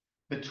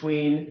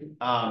between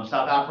South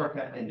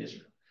Africa and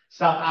Israel.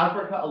 South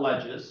Africa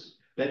alleges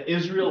that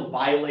Israel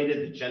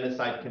violated the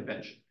Genocide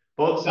Convention.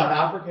 Both South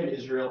Africa and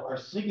Israel are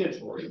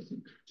signatories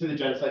to the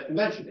Genocide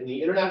Convention. And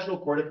the International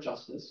Court of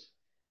Justice,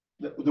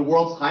 the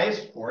world's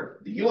highest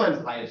court, the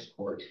UN's highest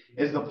court,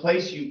 is the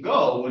place you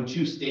go when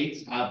 2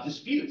 states have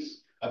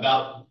disputes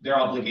about their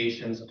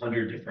obligations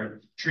under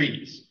different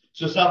treaties.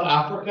 So South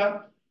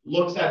Africa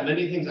looks at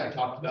many things I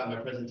talked about in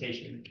my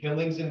presentation: the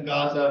killings in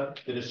Gaza,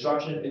 the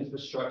destruction of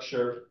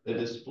infrastructure, the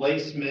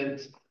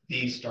displacement,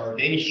 the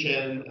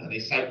starvation, they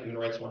cite Human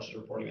Rights Watch's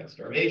reporting on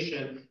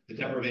starvation, the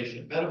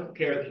deprivation of medical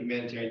care, the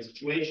humanitarian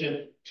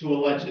situation, to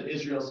allege that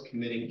Israel's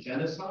committing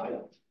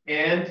genocide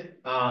and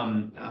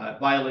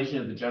violation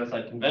of the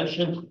Genocide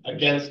Convention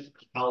against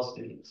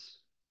Palestinians.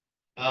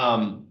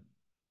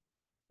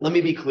 Let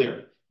me be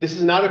clear. This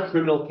is not a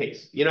criminal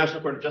case. The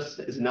International Court of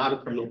Justice is not a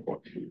criminal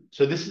court.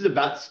 So this is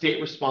about state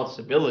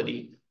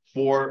responsibility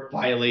for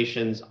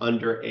violations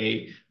under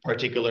a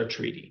particular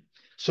treaty.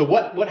 So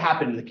what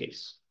happened in the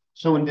case?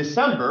 So in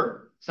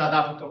December, South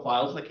Africa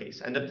files the case,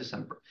 end of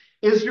December.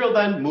 Israel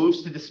then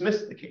moves to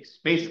dismiss the case,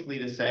 basically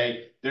to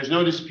say, there's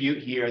no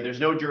dispute here, there's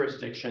no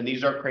jurisdiction,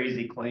 these are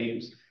crazy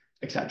claims,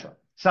 etc.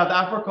 South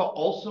Africa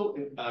also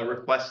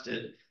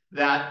requested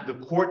that the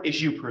court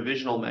issue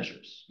provisional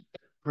measures.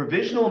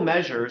 Provisional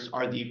measures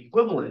are the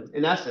equivalent,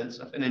 in essence,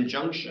 of an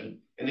injunction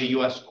in a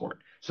US court.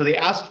 So they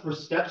asked for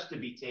steps to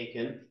be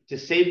taken to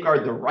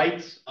safeguard the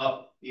rights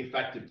of the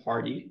affected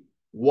party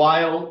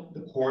while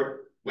the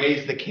court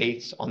weighs the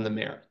case on the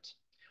merits.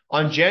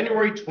 On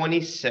January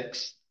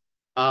 26th,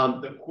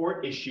 the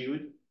court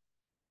issued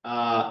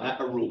a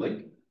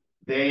ruling.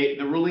 The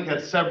ruling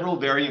had several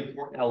very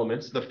important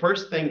elements. The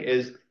first thing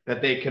is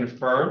that they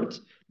confirmed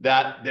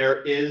that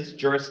there is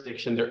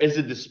jurisdiction, there is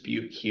a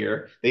dispute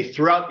here. They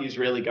threw out the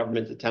Israeli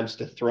government's attempts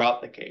to throw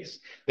out the case.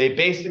 They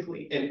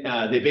basically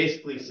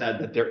said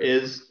that there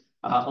is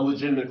a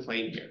legitimate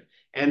claim here.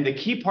 And the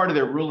key part of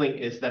their ruling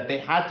is that they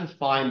had to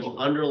find the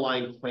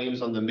underlying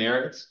claims on the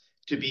merits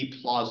to be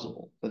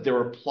plausible, that there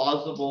were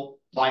plausible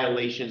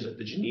violations of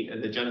the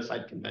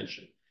Genocide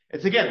Convention.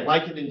 It's, again,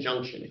 like an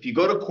injunction. If you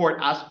go to court,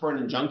 ask for an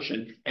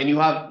injunction, and you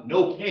have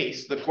no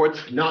case, the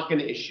court's not going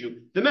to issue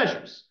the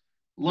measures.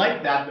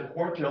 Like that, the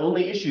court can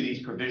only issue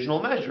these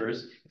provisional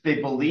measures if they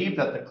believe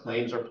that the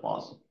claims are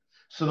plausible.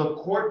 So the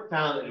court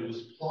found that it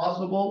was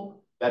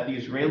plausible that the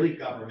Israeli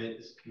government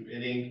is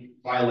committing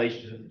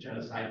violations of the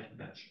Genocide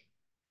Convention.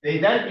 They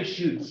then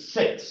issued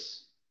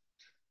 6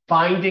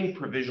 binding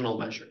provisional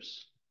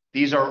measures.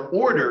 These are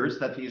orders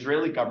that the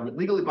Israeli government,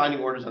 legally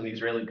binding orders on the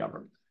Israeli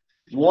government.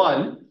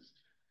 1,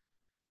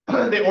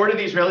 they ordered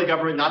the Israeli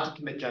government not to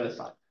commit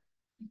genocide.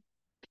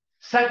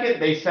 2nd,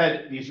 they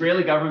said the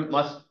Israeli government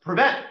must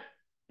prevent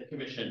the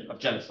commission of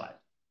genocide.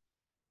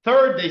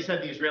 3rd, they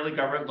said the Israeli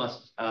government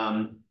must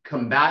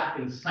combat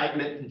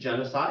incitement to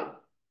genocide.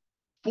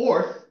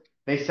 4th,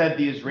 they said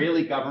the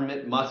Israeli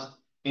government must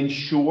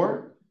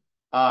ensure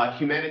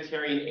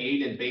humanitarian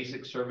aid and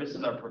basic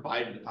services are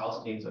provided to the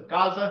Palestinians of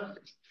Gaza.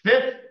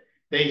 5th,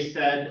 they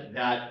said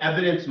that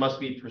evidence must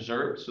be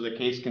preserved so the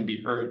case can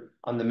be heard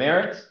on the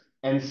merits.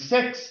 And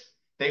 6th,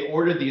 they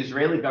ordered the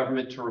Israeli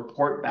government to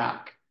report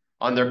back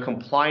on their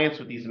compliance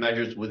with these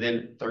measures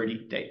within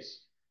 30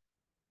 days.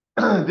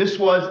 This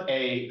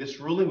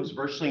ruling was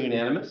virtually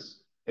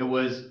unanimous. It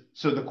was,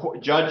 so the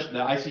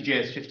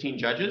ICJ has 15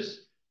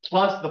 judges,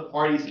 plus the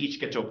parties each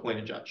get to appoint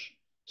a judge.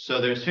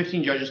 So there's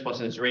 15 judges plus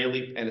an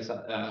Israeli and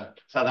a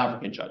South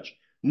African judge.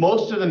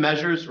 Most of the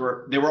measures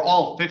they were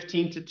all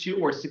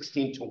 15-2 or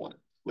 16-1,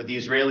 with the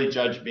Israeli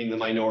judge being the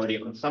minority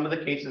on some of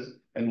the cases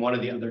and one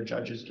of the other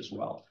judges as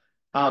well.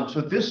 So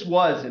this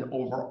was an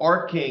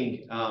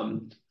overarching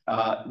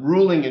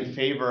ruling in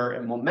favor,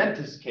 a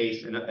momentous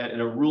case, and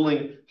a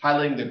ruling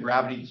highlighting the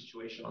gravity of the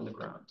situation on the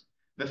ground.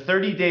 The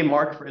 30-day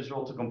mark for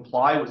Israel to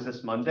comply was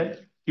this Monday.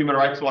 Human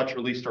Rights Watch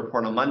released a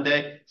report on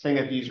Monday saying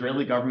that the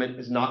Israeli government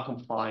is not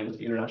complying with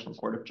the International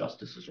Court of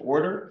Justice's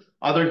order.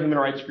 Other human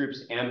rights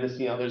groups,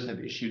 Amnesty and others, have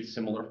issued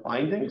similar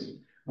findings.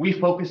 We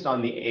focused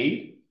on the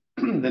aid.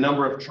 The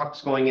number of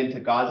trucks going into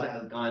Gaza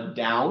has gone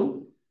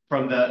down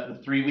from the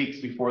 3 weeks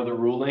before the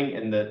ruling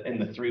and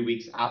the 3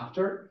 weeks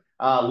after.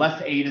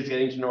 Less aid is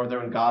getting to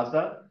northern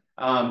Gaza.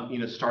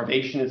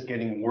 Starvation is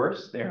getting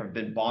worse. There have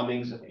been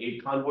bombings of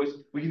aid convoys.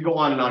 We could go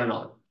on and on and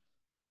on.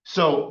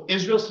 So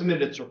Israel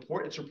submitted its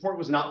report. Its report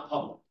was not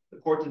public. The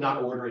court did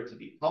not order it to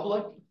be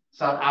public.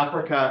 South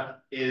Africa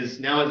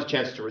now has a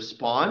chance to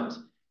respond,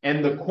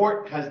 and the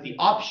court has the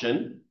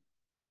option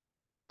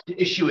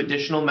to issue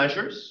additional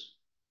measures.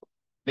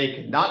 They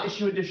could not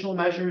issue additional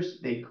measures.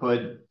 They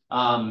could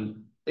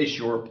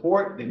issue a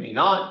report. They may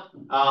not.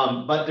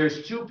 But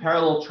there's 2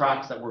 parallel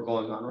tracks that were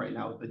going on right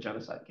now with the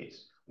genocide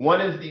case. 1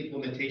 is the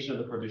implementation of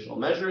the provisional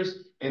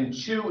measures, and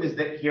 2 is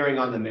the hearing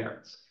on the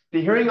merits.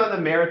 The hearing on the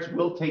merits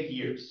will take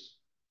years.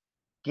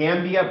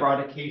 Gambia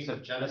brought a case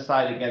of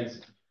genocide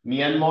against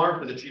Myanmar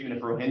for the treatment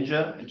of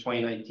Rohingya in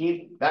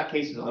 2019. That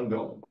case is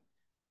ongoing.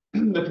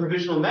 The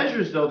provisional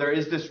measures, though, there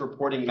is this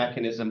reporting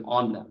mechanism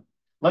on them.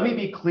 Let me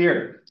be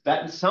clear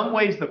that in some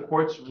ways the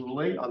court's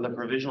ruling on the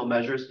provisional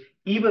measures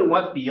even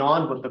went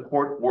beyond what the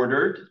court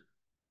ordered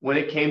when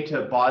it came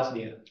to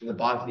Bosnia and the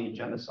Bosnian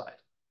genocide,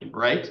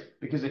 right?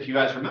 Because if you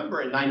guys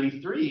remember, in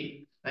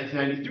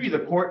 1993,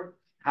 the court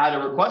had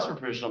a request for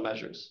provisional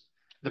measures.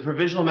 The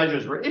provisional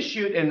measures were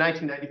issued in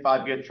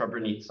 1995 via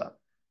Srebrenica.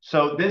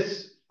 So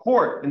this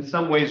court, in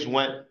some ways,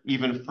 went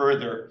even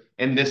further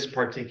in this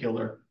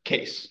particular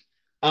case.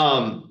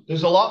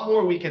 There's a lot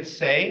more we could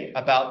say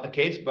about the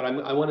case, but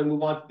I want to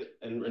move on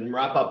and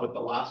wrap up with the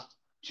last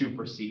 2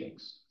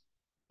 proceedings.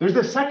 There's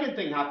the second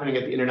thing happening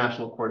at the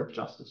International Court of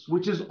Justice,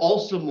 which is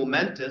also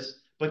momentous,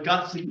 but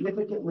got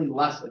significantly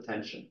less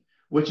attention,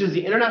 which is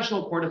the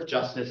International Court of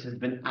Justice has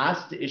been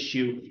asked to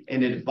issue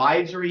an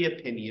advisory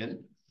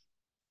opinion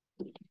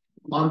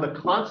on the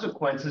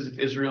consequences of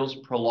Israel's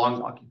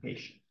prolonged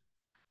occupation.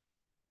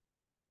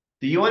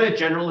 The UN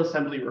General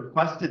Assembly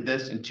requested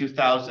this in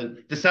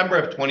December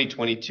of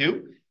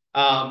 2022,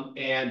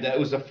 and it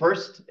was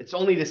it's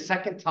only the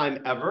 2nd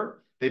time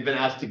ever they've been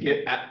asked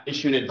to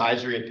issue an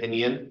advisory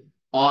opinion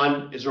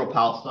on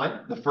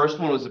Israel-Palestine. The first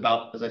one was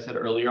about, as I said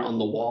earlier, on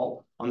the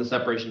wall, on the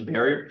separation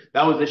barrier.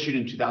 That was issued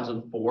in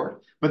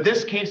 2004. But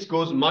this case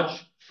goes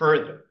much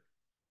further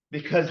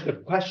because the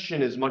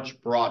question is much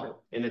broader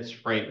in its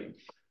framing.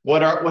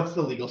 What's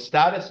the legal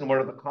status and what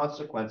are the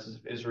consequences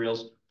of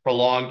Israel's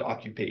prolonged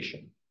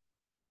occupation?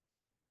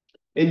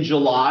 In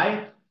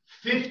July,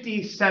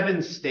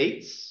 57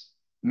 states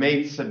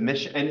made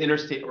submission, and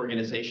interstate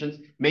organizations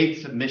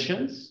made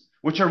submissions,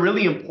 which are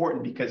really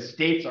important because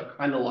states are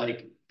kind of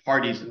like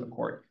parties in the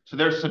court. So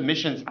their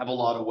submissions have a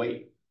lot of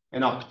weight.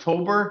 In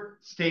October,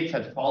 states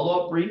had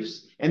follow-up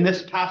briefs. And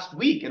this past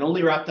week, it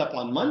only wrapped up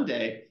on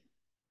Monday,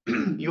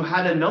 you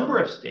had a number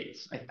of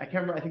states, I can't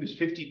remember, I think it was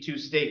 52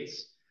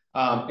 states,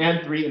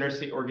 and 3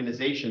 interstate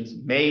organizations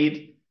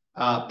made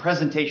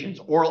presentations,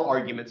 oral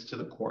arguments to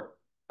the court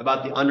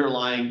about the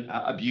underlying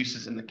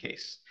abuses in the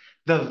case.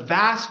 The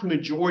vast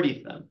majority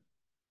of them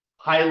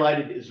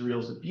highlighted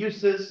Israel's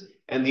abuses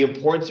and the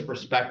importance of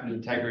respect and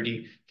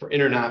integrity for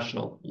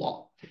international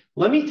law.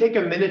 Let me take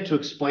a minute to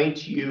explain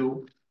to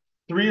you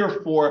 3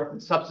 or 4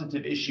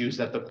 substantive issues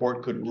that the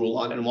court could rule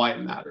on and why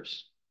it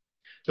matters.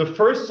 The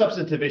first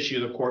substantive issue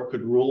the court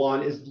could rule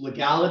on is the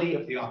legality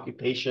of the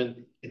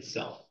occupation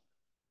itself,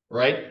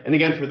 right? And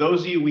again, for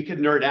those of you, we could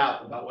nerd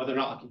out about whether or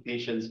not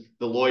occupations,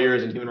 the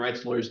lawyers and human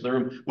rights lawyers in the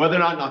room, whether or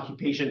not an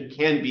occupation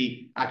can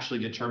be actually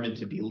determined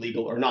to be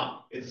legal or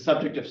not. It's a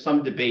subject of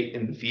some debate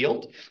in the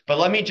field. But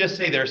let me just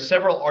say there are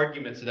several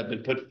arguments that have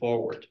been put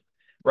forward,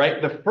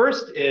 right? The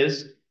first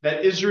is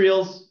that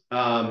Israel's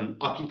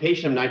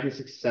occupation of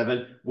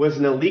 1967 was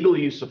an illegal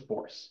use of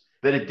force,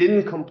 that it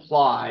didn't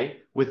comply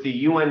with the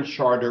UN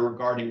Charter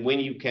regarding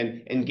when you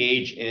can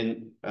engage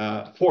in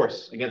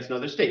force against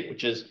another state,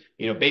 which is,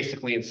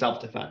 basically in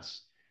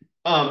self-defense.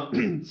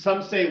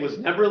 Some say it was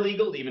never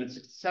legal, even in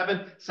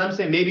 67. Some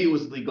say maybe it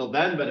was legal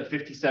then, but a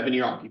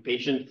 57-year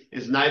occupation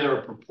is neither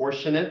a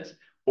proportionate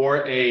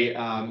or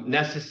a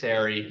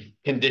necessary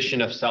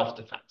condition of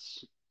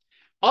self-defense.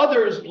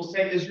 Others will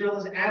say Israel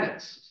has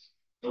annexed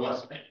the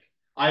West Bank,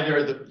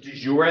 either the de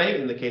jure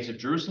in the case of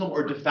Jerusalem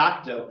or de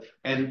facto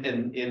in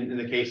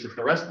the case of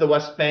the rest of the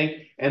West Bank,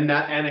 and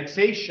that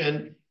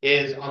annexation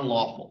is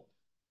unlawful,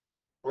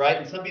 right?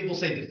 And some people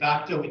say de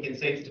facto. We can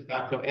say it's de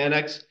facto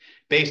annexed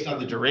based on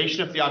the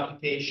duration of the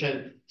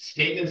occupation,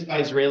 statements by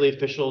Israeli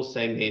officials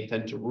saying they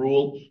intend to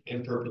rule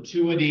in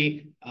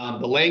perpetuity,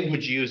 the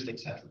language used,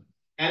 etc.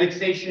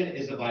 Annexation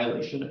is a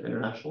violation of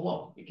international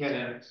law. You can't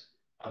annex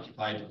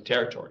occupied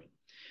territory.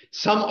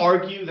 Some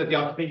argue that the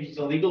occupation is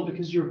illegal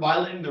because you're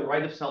violating the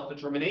right of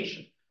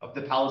self-determination of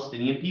the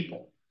Palestinian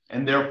people,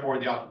 and therefore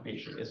the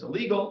occupation is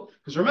illegal.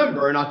 Because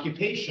remember, an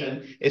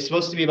occupation is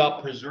supposed to be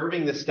about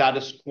preserving the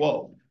status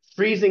quo,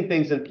 freezing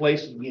things in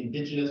place so the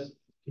indigenous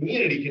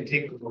community can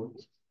take the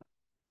rules.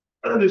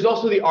 There's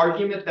also the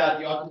argument that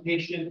the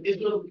occupation is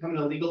going to become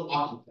an illegal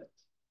occupant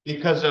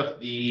because of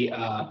the,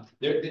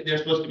 they're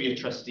supposed to be a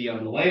trustee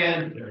on the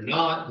land, they're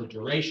not, the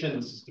duration,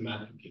 the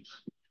systematic abuse.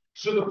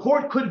 So the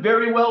court could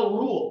very well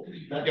rule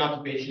that the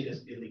occupation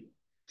is illegal.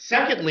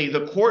 Secondly,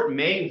 the court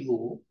may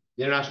rule,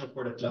 the International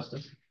Court of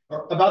Justice,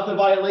 about the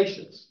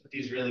violations that the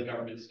Israeli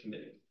government is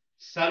committing.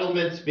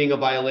 Settlements being a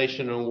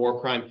violation of a war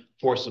crime,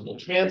 forcible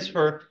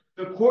transfer.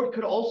 The court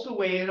could also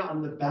weigh in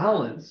on the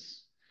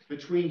balance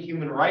between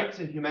human rights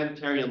and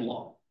humanitarian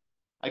law.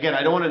 Again,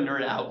 I don't want to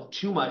nerd out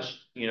too much,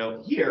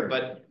 here,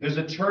 but there's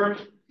a term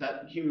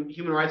that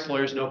human rights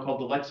lawyers know called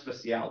the lex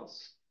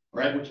specialis,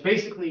 right? Which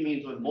basically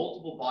means when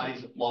multiple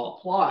bodies of law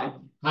apply,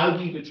 how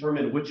do you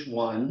determine which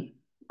one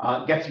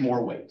gets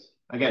more weight?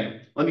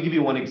 Again, let me give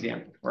you one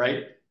example,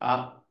 right?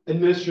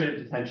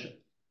 Administrative detention,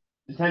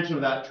 detention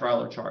without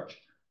trial or charge.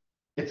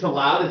 It's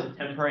allowed as a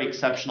temporary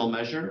exceptional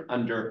measure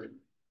under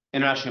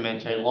international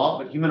humanitarian law,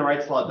 but human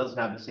rights law doesn't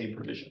have the same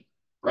provision,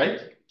 right?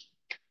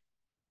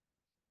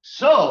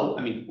 So,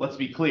 let's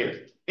be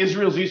clear.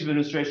 Israel's use of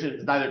administration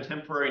is neither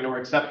temporary nor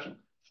exceptional.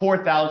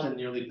 4,000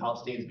 nearly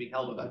Palestinians being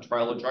held without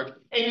trial or charge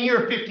in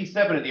year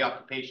 57 of the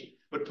occupation.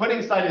 But putting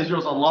aside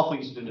Israel's unlawful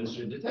use of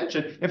administrative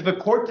detention, if the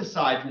court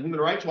decides, and Human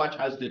Rights Watch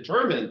has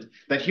determined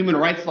that human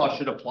rights law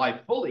should apply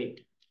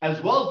fully,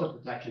 as well as the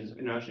protections of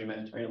international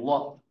humanitarian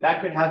law,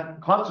 that could have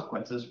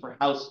consequences for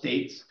how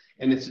states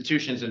and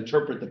institutions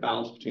interpret the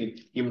balance between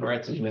human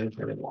rights and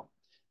humanitarian law.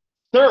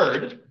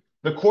 Third,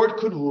 the court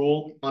could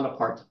rule on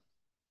apartheid,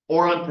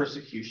 or on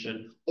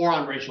persecution, or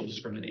on racial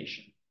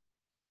discrimination.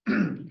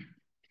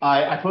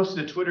 I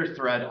posted a Twitter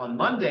thread on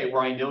Monday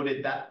where I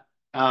noted that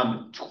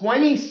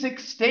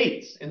 26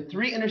 states and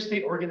 3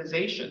 interstate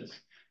organizations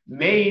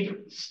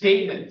made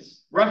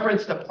statements,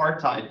 referenced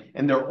apartheid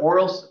in their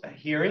oral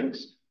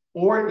hearings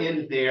or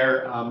in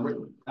their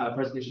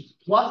presentations,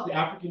 plus the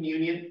African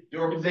Union, the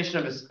Organization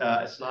of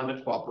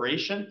Islamic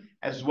Cooperation,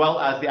 as well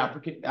as the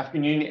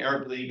African Union,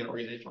 Arab League, and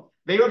Organization.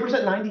 They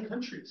represent 90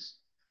 countries,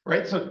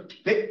 right? So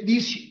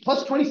these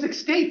plus 26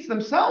 states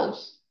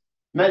themselves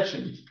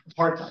mentioned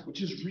apartheid,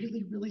 which is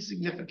really, really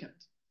significant.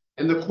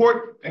 And the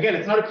court, again,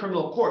 it's not a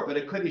criminal court, but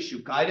it could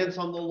issue guidance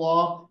on the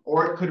law,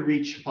 or it could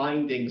reach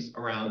findings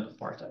around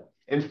apartheid.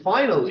 And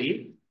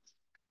finally,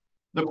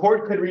 the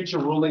court could reach a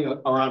ruling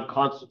around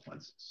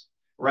consequences,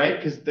 right?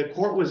 Because the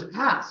court was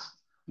asked,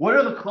 what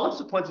are the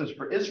consequences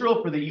for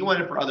Israel, for the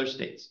UN, and for other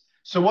states?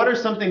 So what are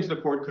some things the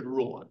court could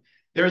rule on?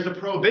 There's a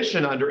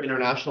prohibition under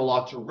international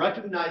law to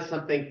recognize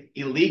something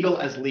illegal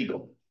as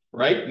legal,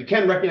 right? You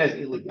can't recognize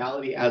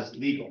illegality as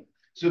legal.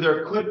 So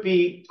there could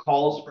be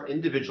calls for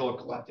individual or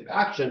collective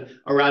action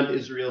around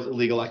Israel's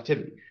illegal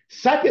activity.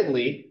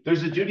 Secondly,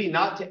 there's a duty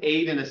not to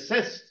aid and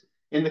assist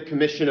in the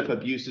commission of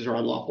abuses or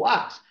unlawful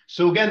acts.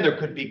 So again, there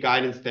could be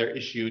guidance there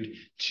issued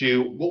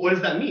to, what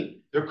does that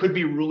mean? There could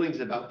be rulings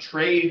about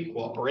trade,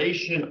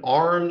 cooperation,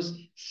 arms,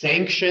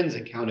 sanctions,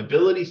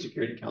 accountability,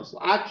 Security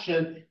Council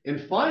action. And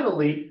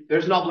finally,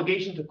 there's an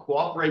obligation to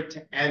cooperate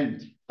to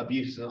end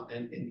abuse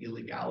and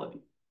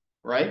illegality,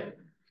 right?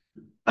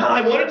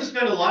 I wanted to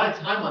spend a lot of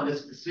time on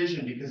this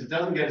decision because it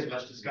doesn't get as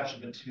much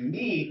discussion, but to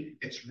me,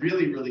 it's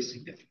really, really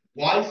significant.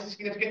 Why is it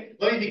significant?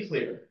 Let me be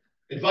clear.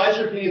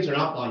 Advisory opinions are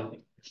not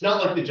binding. It's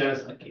not like the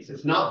genocide case.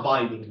 It's not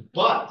binding,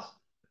 but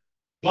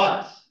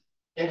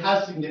it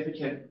has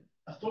significant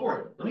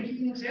authority. Let me give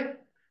you an example.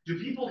 Do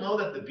people know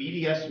that the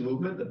BDS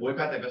movement, the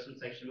Boycott, Divestment,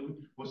 Sanction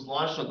movement, was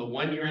launched on the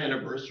 1-year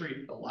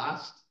anniversary of the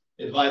last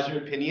advisory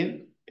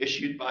opinion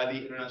issued by the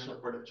International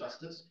Court of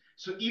Justice?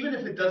 So even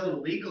if it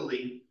doesn't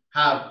legally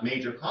have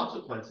major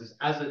consequences,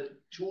 as a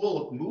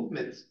tool of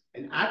movements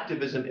and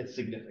activism, it's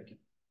significant.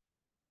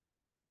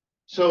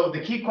 So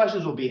the key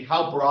questions will be,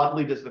 how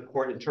broadly does the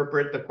court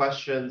interpret the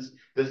questions?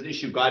 Does it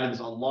issue guidance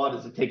on law?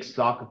 Does it take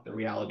stock of the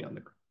reality on the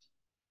ground?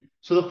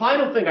 So the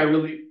final thing I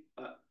really,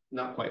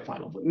 not quite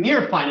final, but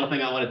near final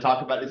thing I want to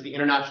talk about is the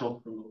International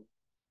Criminal Court,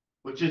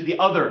 which is the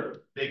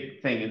other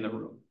big thing in the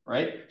room,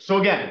 right? So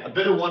again, a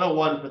bit of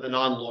 101 for the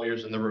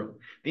non-lawyers in the room.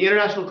 The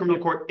International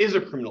Criminal Court is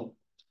a criminal court.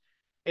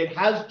 It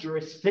has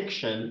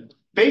jurisdiction,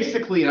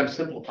 basically, and I'm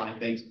simplifying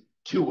things,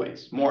 2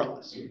 ways, more or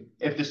less.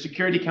 If the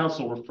Security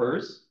Council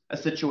refers a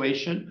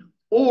situation,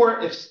 or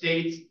if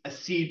states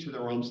accede to the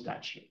Rome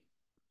Statute.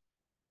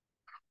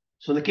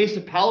 So in the case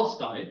of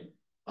Palestine,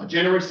 on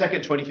January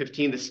 2nd,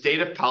 2015, the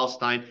state of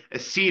Palestine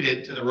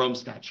acceded to the Rome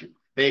Statute.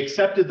 They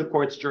accepted the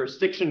court's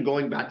jurisdiction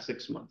going back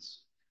 6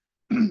 months.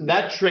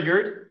 That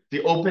triggered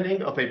the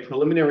opening of a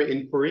preliminary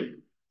inquiry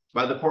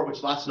by the court,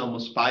 which lasted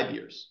almost 5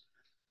 years.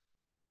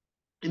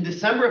 In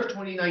December of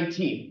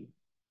 2019,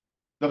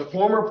 the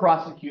former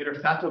prosecutor,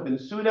 Fatou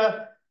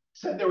Bensouda,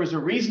 said there was a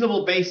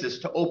reasonable basis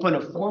to open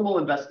a formal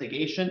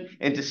investigation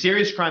into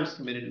serious crimes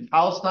committed in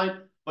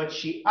Palestine, but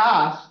she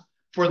asked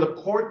for the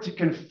court to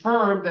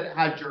confirm that it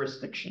had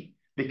jurisdiction.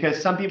 Because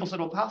some people said,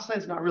 well, Palestine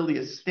is not really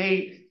a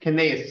state. Can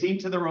they accede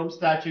to the Rome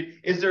Statute?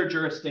 Is there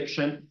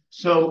jurisdiction?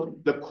 So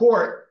the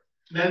court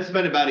then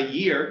spent about a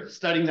year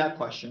studying that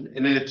question.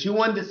 And in a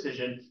 2-1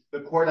 decision,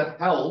 the court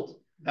upheld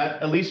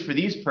that, at least for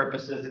these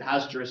purposes, it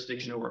has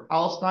jurisdiction over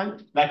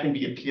Palestine. That can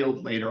be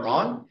appealed later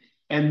on.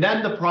 And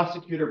then the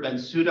prosecutor,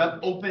 Bensouda,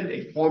 opened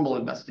a formal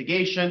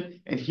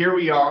investigation. And here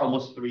we are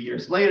almost 3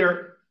 years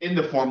later in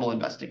the formal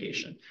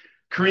investigation.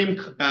 Karim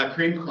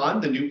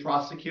Khan, the new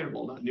prosecutor,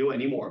 well, not new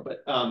anymore,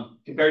 but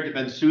compared to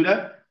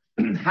Bensouda,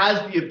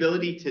 has the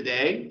ability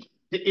today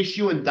to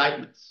issue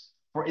indictments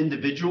for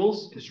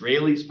individuals,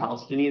 Israelis,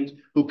 Palestinians,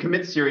 who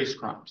commit serious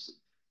crimes.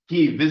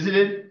 He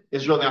visited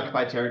Israeli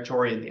occupied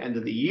territory at the end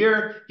of the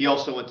year. He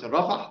also went to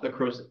Rafah,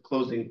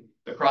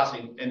 the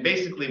crossing, and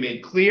basically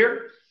made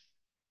clear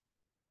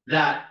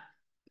that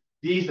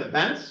these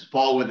events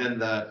fall within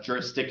the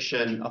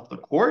jurisdiction of the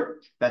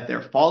court, that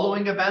they're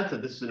following events,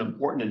 that this is an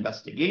important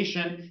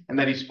investigation, and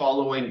that he's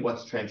following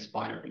what's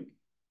transpiring.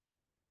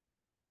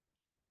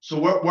 So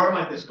where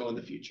might this go in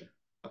the future?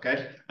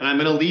 Okay, and I'm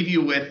going to leave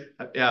you with,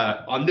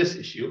 on this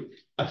issue,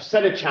 a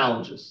set of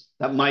challenges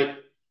that might,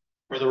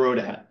 for the road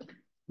ahead.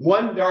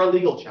 One, there are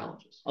legal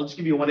challenges. I'll just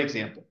give you one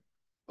example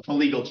of a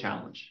legal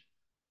challenge.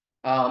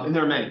 And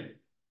there are many.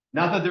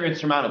 Not that they're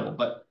insurmountable,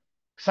 but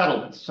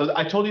settlements. So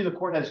I told you the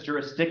court has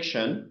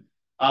jurisdiction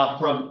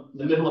from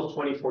the middle of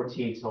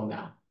 2014 till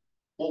now.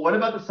 Well, what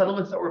about the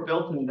settlements that were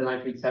built in the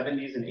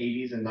 1970s and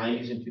 80s and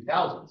 90s and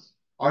 2000s?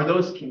 Are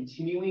those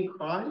continuing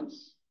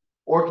crimes?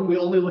 Or can we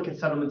only look at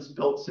settlements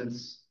built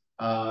since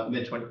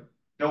mid-20?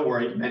 Don't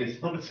worry, many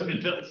settlements have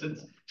been built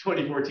since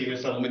 2014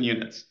 as settlement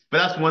units. But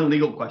that's one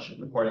legal question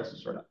the court has to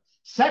sort out.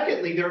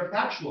 Secondly, there are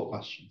factual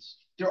questions.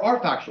 There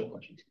are factual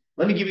questions.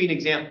 Let me give you an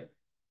example.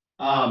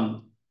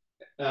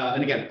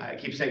 And again, I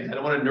keep saying I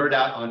don't want to nerd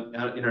out on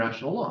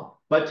international law,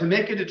 but to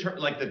make a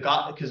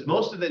because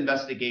most of the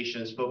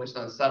investigation is focused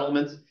on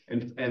settlements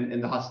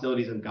and the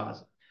hostilities in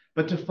Gaza.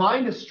 But to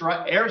find a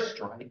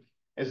airstrike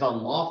is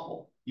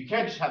unlawful. You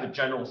can't just have a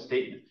general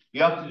statement.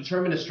 You have to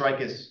determine a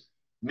strike is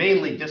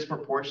mainly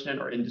disproportionate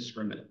or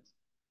indiscriminate.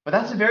 But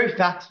that's a very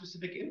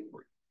fact-specific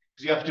inquiry,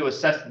 because you have to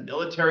assess the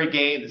military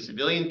gain, the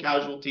civilian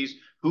casualties,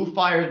 who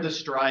fired the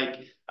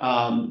strike,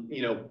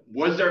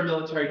 was there a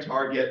military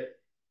target?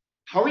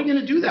 How are we going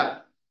to do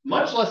that?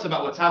 Much less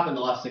about what's happened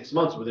the last 6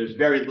 months, where there's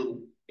very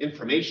little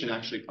information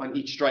actually on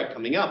each strike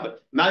coming out.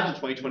 But imagine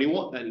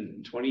 2021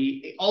 and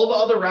all the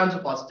other rounds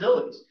of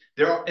hostilities.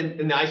 And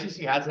the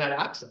ICC hasn't had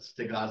access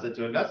to Gaza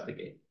to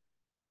investigate.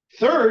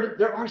 Third,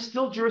 there are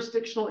still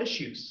jurisdictional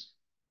issues.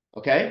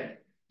 Okay?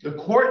 The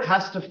court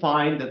has to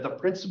find that the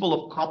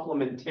principle of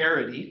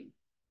complementarity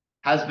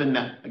has been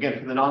met. Again,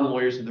 for the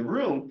non-lawyers in the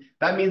room,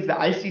 that means the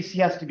ICC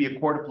has to be a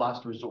court of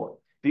last resort.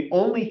 They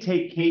only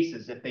take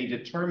cases if they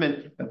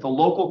determine that the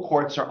local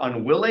courts are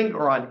unwilling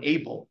or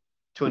unable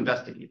to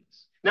investigate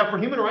this. Now, for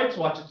Human Rights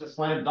Watch, it's a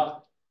slam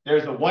dunk.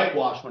 There's a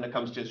whitewash when it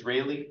comes to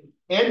Israeli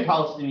and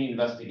Palestinian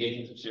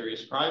investigations of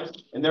serious crimes,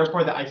 and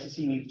therefore the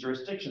ICC needs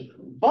jurisdiction.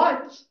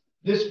 But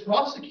this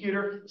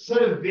prosecutor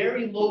set a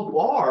very low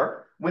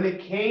bar when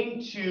it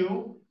came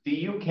to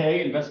the UK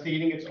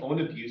investigating its own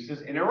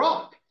abuses in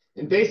Iraq,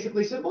 and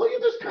basically said, well, yeah,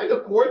 there's kind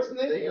of courts, and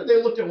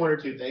they looked at one or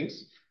two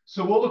things.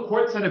 So will the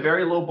court set a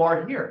very low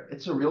bar here?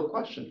 It's a real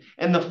question.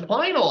 And the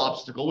final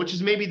obstacle, which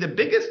is maybe the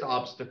biggest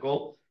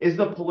obstacle, is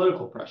the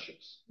political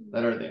pressures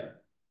that are there.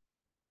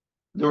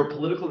 There were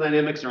political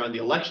dynamics around the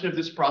election of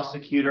this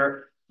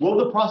prosecutor. Will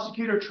the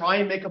prosecutor try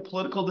and make a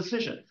political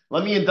decision?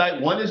 Let me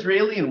indict one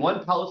Israeli and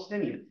one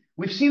Palestinian.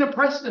 We've seen a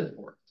precedent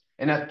for it.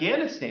 In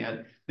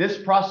Afghanistan, this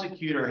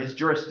prosecutor, his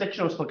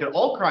jurisdiction was to look at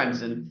all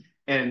crimes in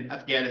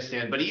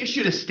Afghanistan, but he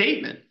issued a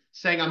statement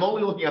saying, I'm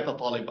only looking at the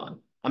Taliban.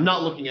 I'm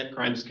not looking at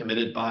crimes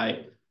committed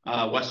by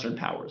Western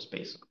powers,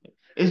 basically.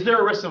 Is there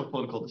a risk of a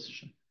political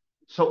decision?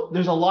 So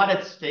there's a lot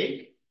at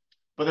stake,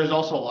 but there's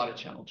also a lot of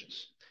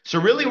challenges.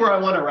 So really where I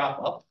want to wrap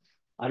up,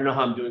 I don't know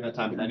how I'm doing that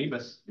time, Penny,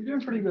 but You're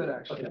doing pretty good,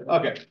 actually.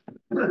 Okay.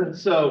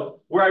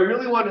 So where I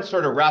really want to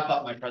sort of wrap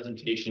up my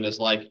presentation is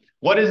like,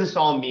 what does this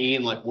all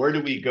mean? Like, where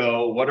do we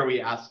go? What are we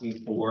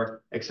asking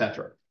for, et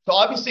cetera? So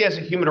obviously, as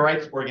a human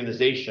rights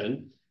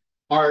organization,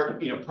 our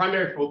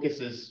primary focus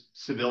is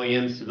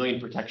civilian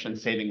protection,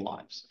 saving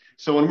lives.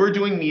 So when we're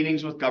doing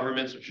meetings with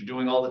governments, which we're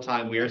doing all the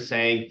time, we are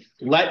saying,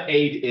 let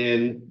aid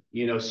in,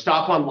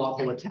 stop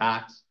unlawful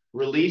attacks,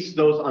 release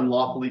those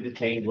unlawfully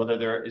detained, whether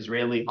they're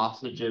Israeli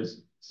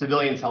hostages,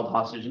 civilians held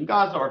hostage in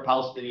Gaza, or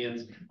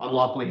Palestinians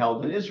unlawfully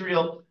held in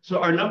Israel. So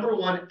our number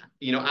one,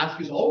 ask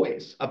is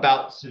always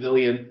about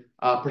civilian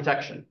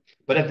protection.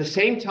 But at the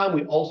same time,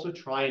 we also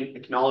try and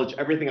acknowledge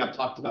everything I've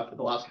talked about for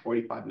the last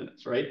 45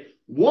 minutes, right?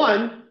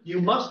 One,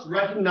 you must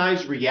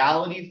recognize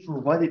reality for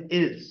what it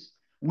is.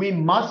 We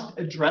must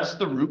address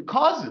the root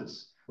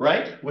causes,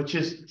 right? Which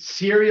is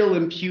serial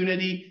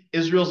impunity,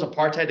 Israel's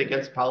apartheid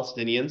against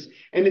Palestinians.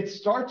 And it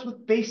starts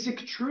with basic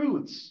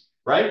truths,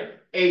 right?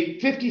 A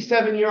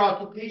 57-year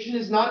occupation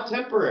is not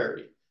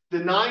temporary.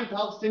 Denying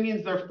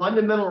Palestinians their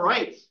fundamental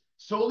rights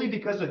solely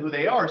because of who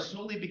they are,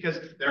 solely because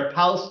they're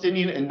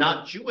Palestinian and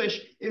not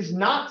Jewish, is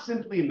not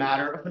simply a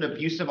matter of an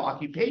abusive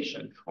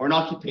occupation or an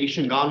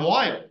occupation gone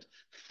wild.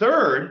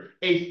 Third,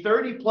 a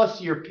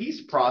 30-plus year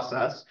peace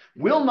process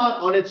will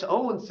not on its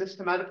own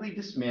systematically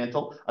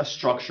dismantle a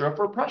structure of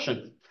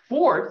repression.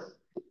 Fourth,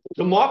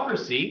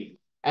 democracy,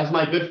 as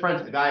my good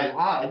friend Haggai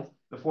Al-Had,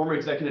 the former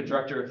executive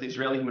director of the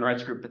Israeli human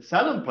rights group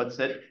B'Tselem puts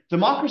it,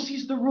 democracy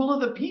is the rule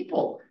of the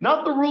people,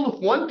 not the rule of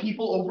one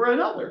people over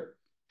another.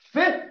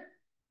 Fifth,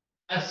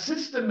 a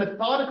system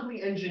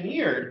methodically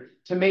engineered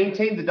to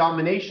maintain the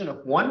domination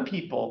of one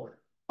people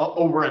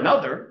over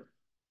another,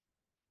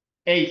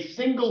 a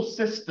single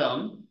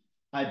system,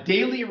 a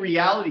daily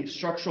reality of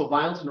structural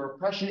violence and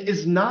repression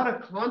is not a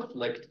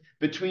conflict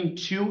between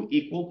two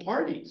equal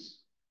parties.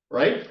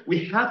 Right?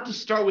 We have to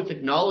start with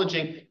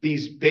acknowledging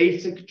these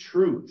basic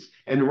truths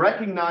and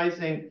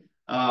recognizing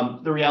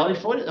the reality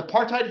for it.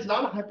 Apartheid is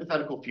not a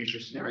hypothetical future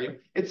scenario.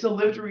 It's a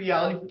lived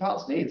reality for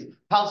Palestinians.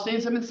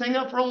 Palestinians have been saying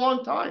that for a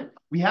long time.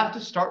 We have to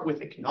start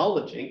with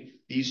acknowledging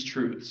these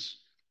truths.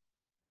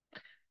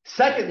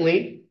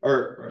 Secondly,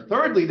 or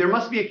thirdly, there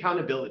must be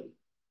accountability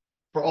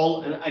for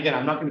all. And again,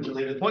 I'm not going to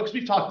belabor the point because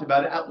we've talked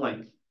about it at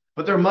length,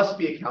 but there must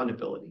be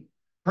accountability.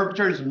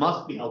 Perpetrators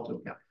must be held to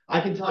account. I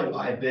can tell you,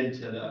 I've been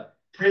to the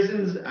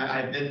prisons.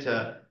 I've been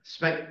to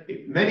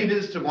many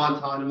visits to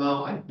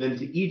Guantanamo. I've been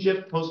to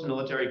Egypt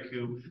post-military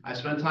coup. I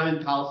spent time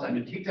in Palestine.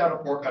 I've been kicked out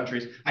of 4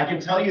 countries. I can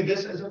tell you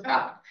this as a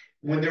fact.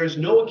 When there is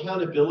no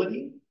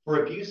accountability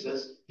for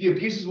abuses, the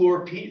abuses will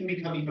repeat and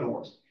become even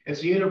worse.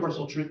 It's a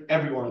universal truth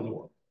everywhere in the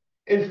world.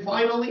 And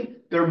finally,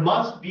 there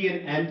must be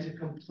an end to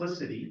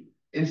complicity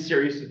in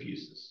serious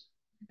abuses.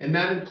 And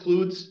that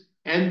includes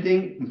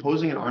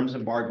imposing an arms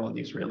embargo on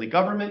the Israeli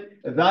government,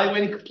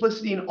 evaluating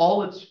complicity in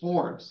all its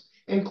forms,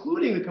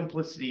 including the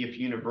complicity of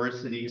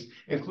universities,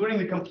 including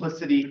the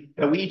complicity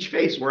that we each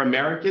face. We're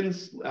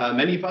Americans,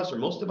 many of us, or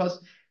most of us,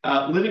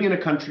 living in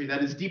a country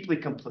that is deeply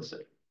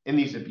complicit in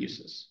these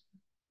abuses.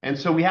 And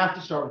so we have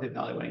to start with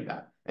evaluating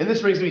that. And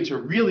this brings me to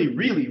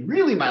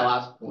really my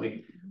last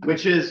point,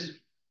 which is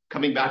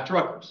coming back to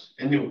Rutgers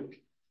and Newark,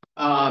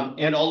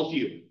 and all of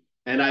you.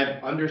 And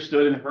I've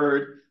understood and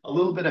heard a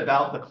little bit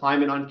about the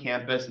climate on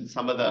campus and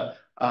some of the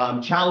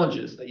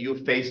challenges that you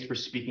have faced for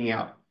speaking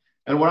out.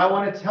 And what I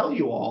want to tell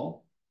you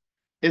all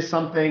is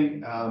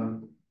something,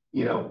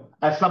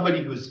 as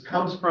somebody who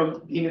comes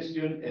from being a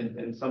student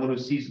and someone who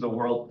sees the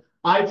world,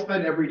 I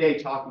spend every day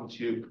talking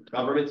to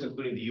governments,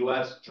 including the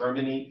US,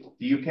 Germany,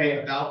 the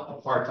UK,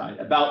 about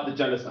apartheid, about the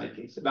genocide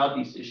case, about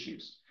these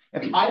issues.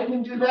 If I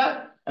can do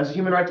that as a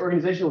human rights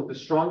organization with the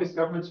strongest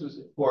governments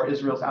who are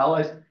Israel's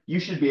allies, you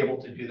should be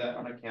able to do that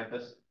on a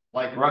campus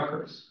like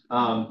Rutgers.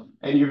 And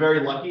you're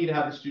very lucky to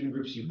have the student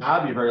groups you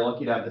have. You're very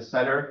lucky to have the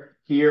center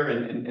here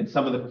and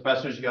some of the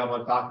professors you have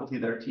on faculty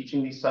that are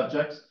teaching these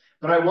subjects.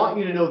 But I want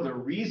you to know the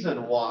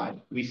reason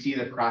why we see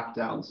the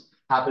crackdowns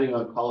happening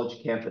on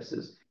college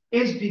campuses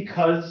is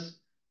because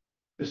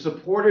the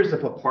supporters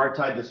of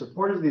apartheid, the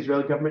supporters of the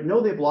Israeli government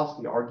know they've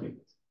lost the argument.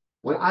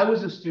 When I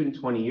was a student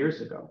 20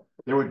 years ago,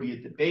 there would be a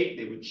debate,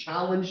 they would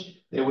challenge,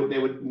 they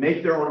would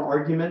make their own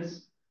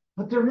arguments,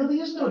 but there really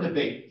is no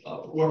debate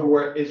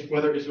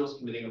whether Israel's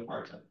committing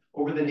apartheid,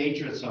 over the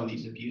nature of some of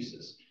these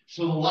abuses.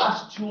 So the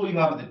last tool you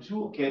have in the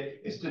toolkit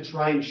is to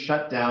try and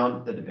shut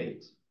down the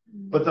debate.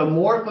 But the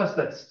more of us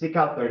that stick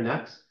out their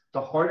necks,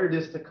 the harder it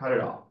is to cut it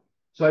off.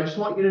 So I just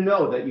want you to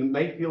know that you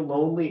may feel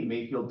lonely, it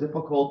may feel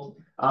difficult,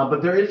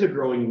 but there is a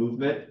growing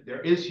movement. There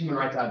is human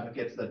rights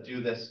advocates that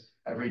do this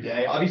every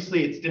day.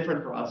 Obviously, it's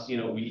different for us.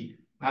 We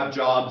have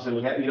jobs and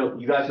we have,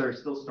 you guys are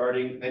still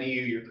starting, many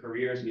of you, your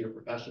careers and your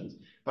professions.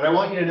 But I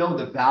want you to know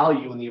the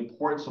value and the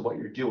importance of what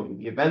you're doing,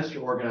 the events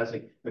you're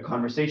organizing, the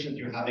conversations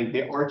you're having,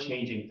 they are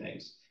changing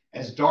things.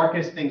 As dark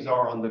as things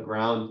are on the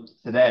ground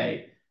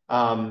today,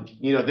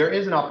 there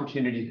is an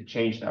opportunity to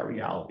change that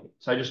reality.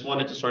 So I just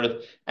wanted to sort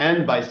of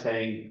end by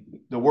saying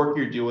the work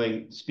you're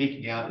doing,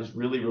 speaking out is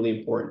really, really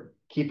important.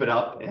 Keep it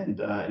up,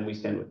 and we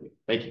stand with you.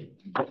 Thank you.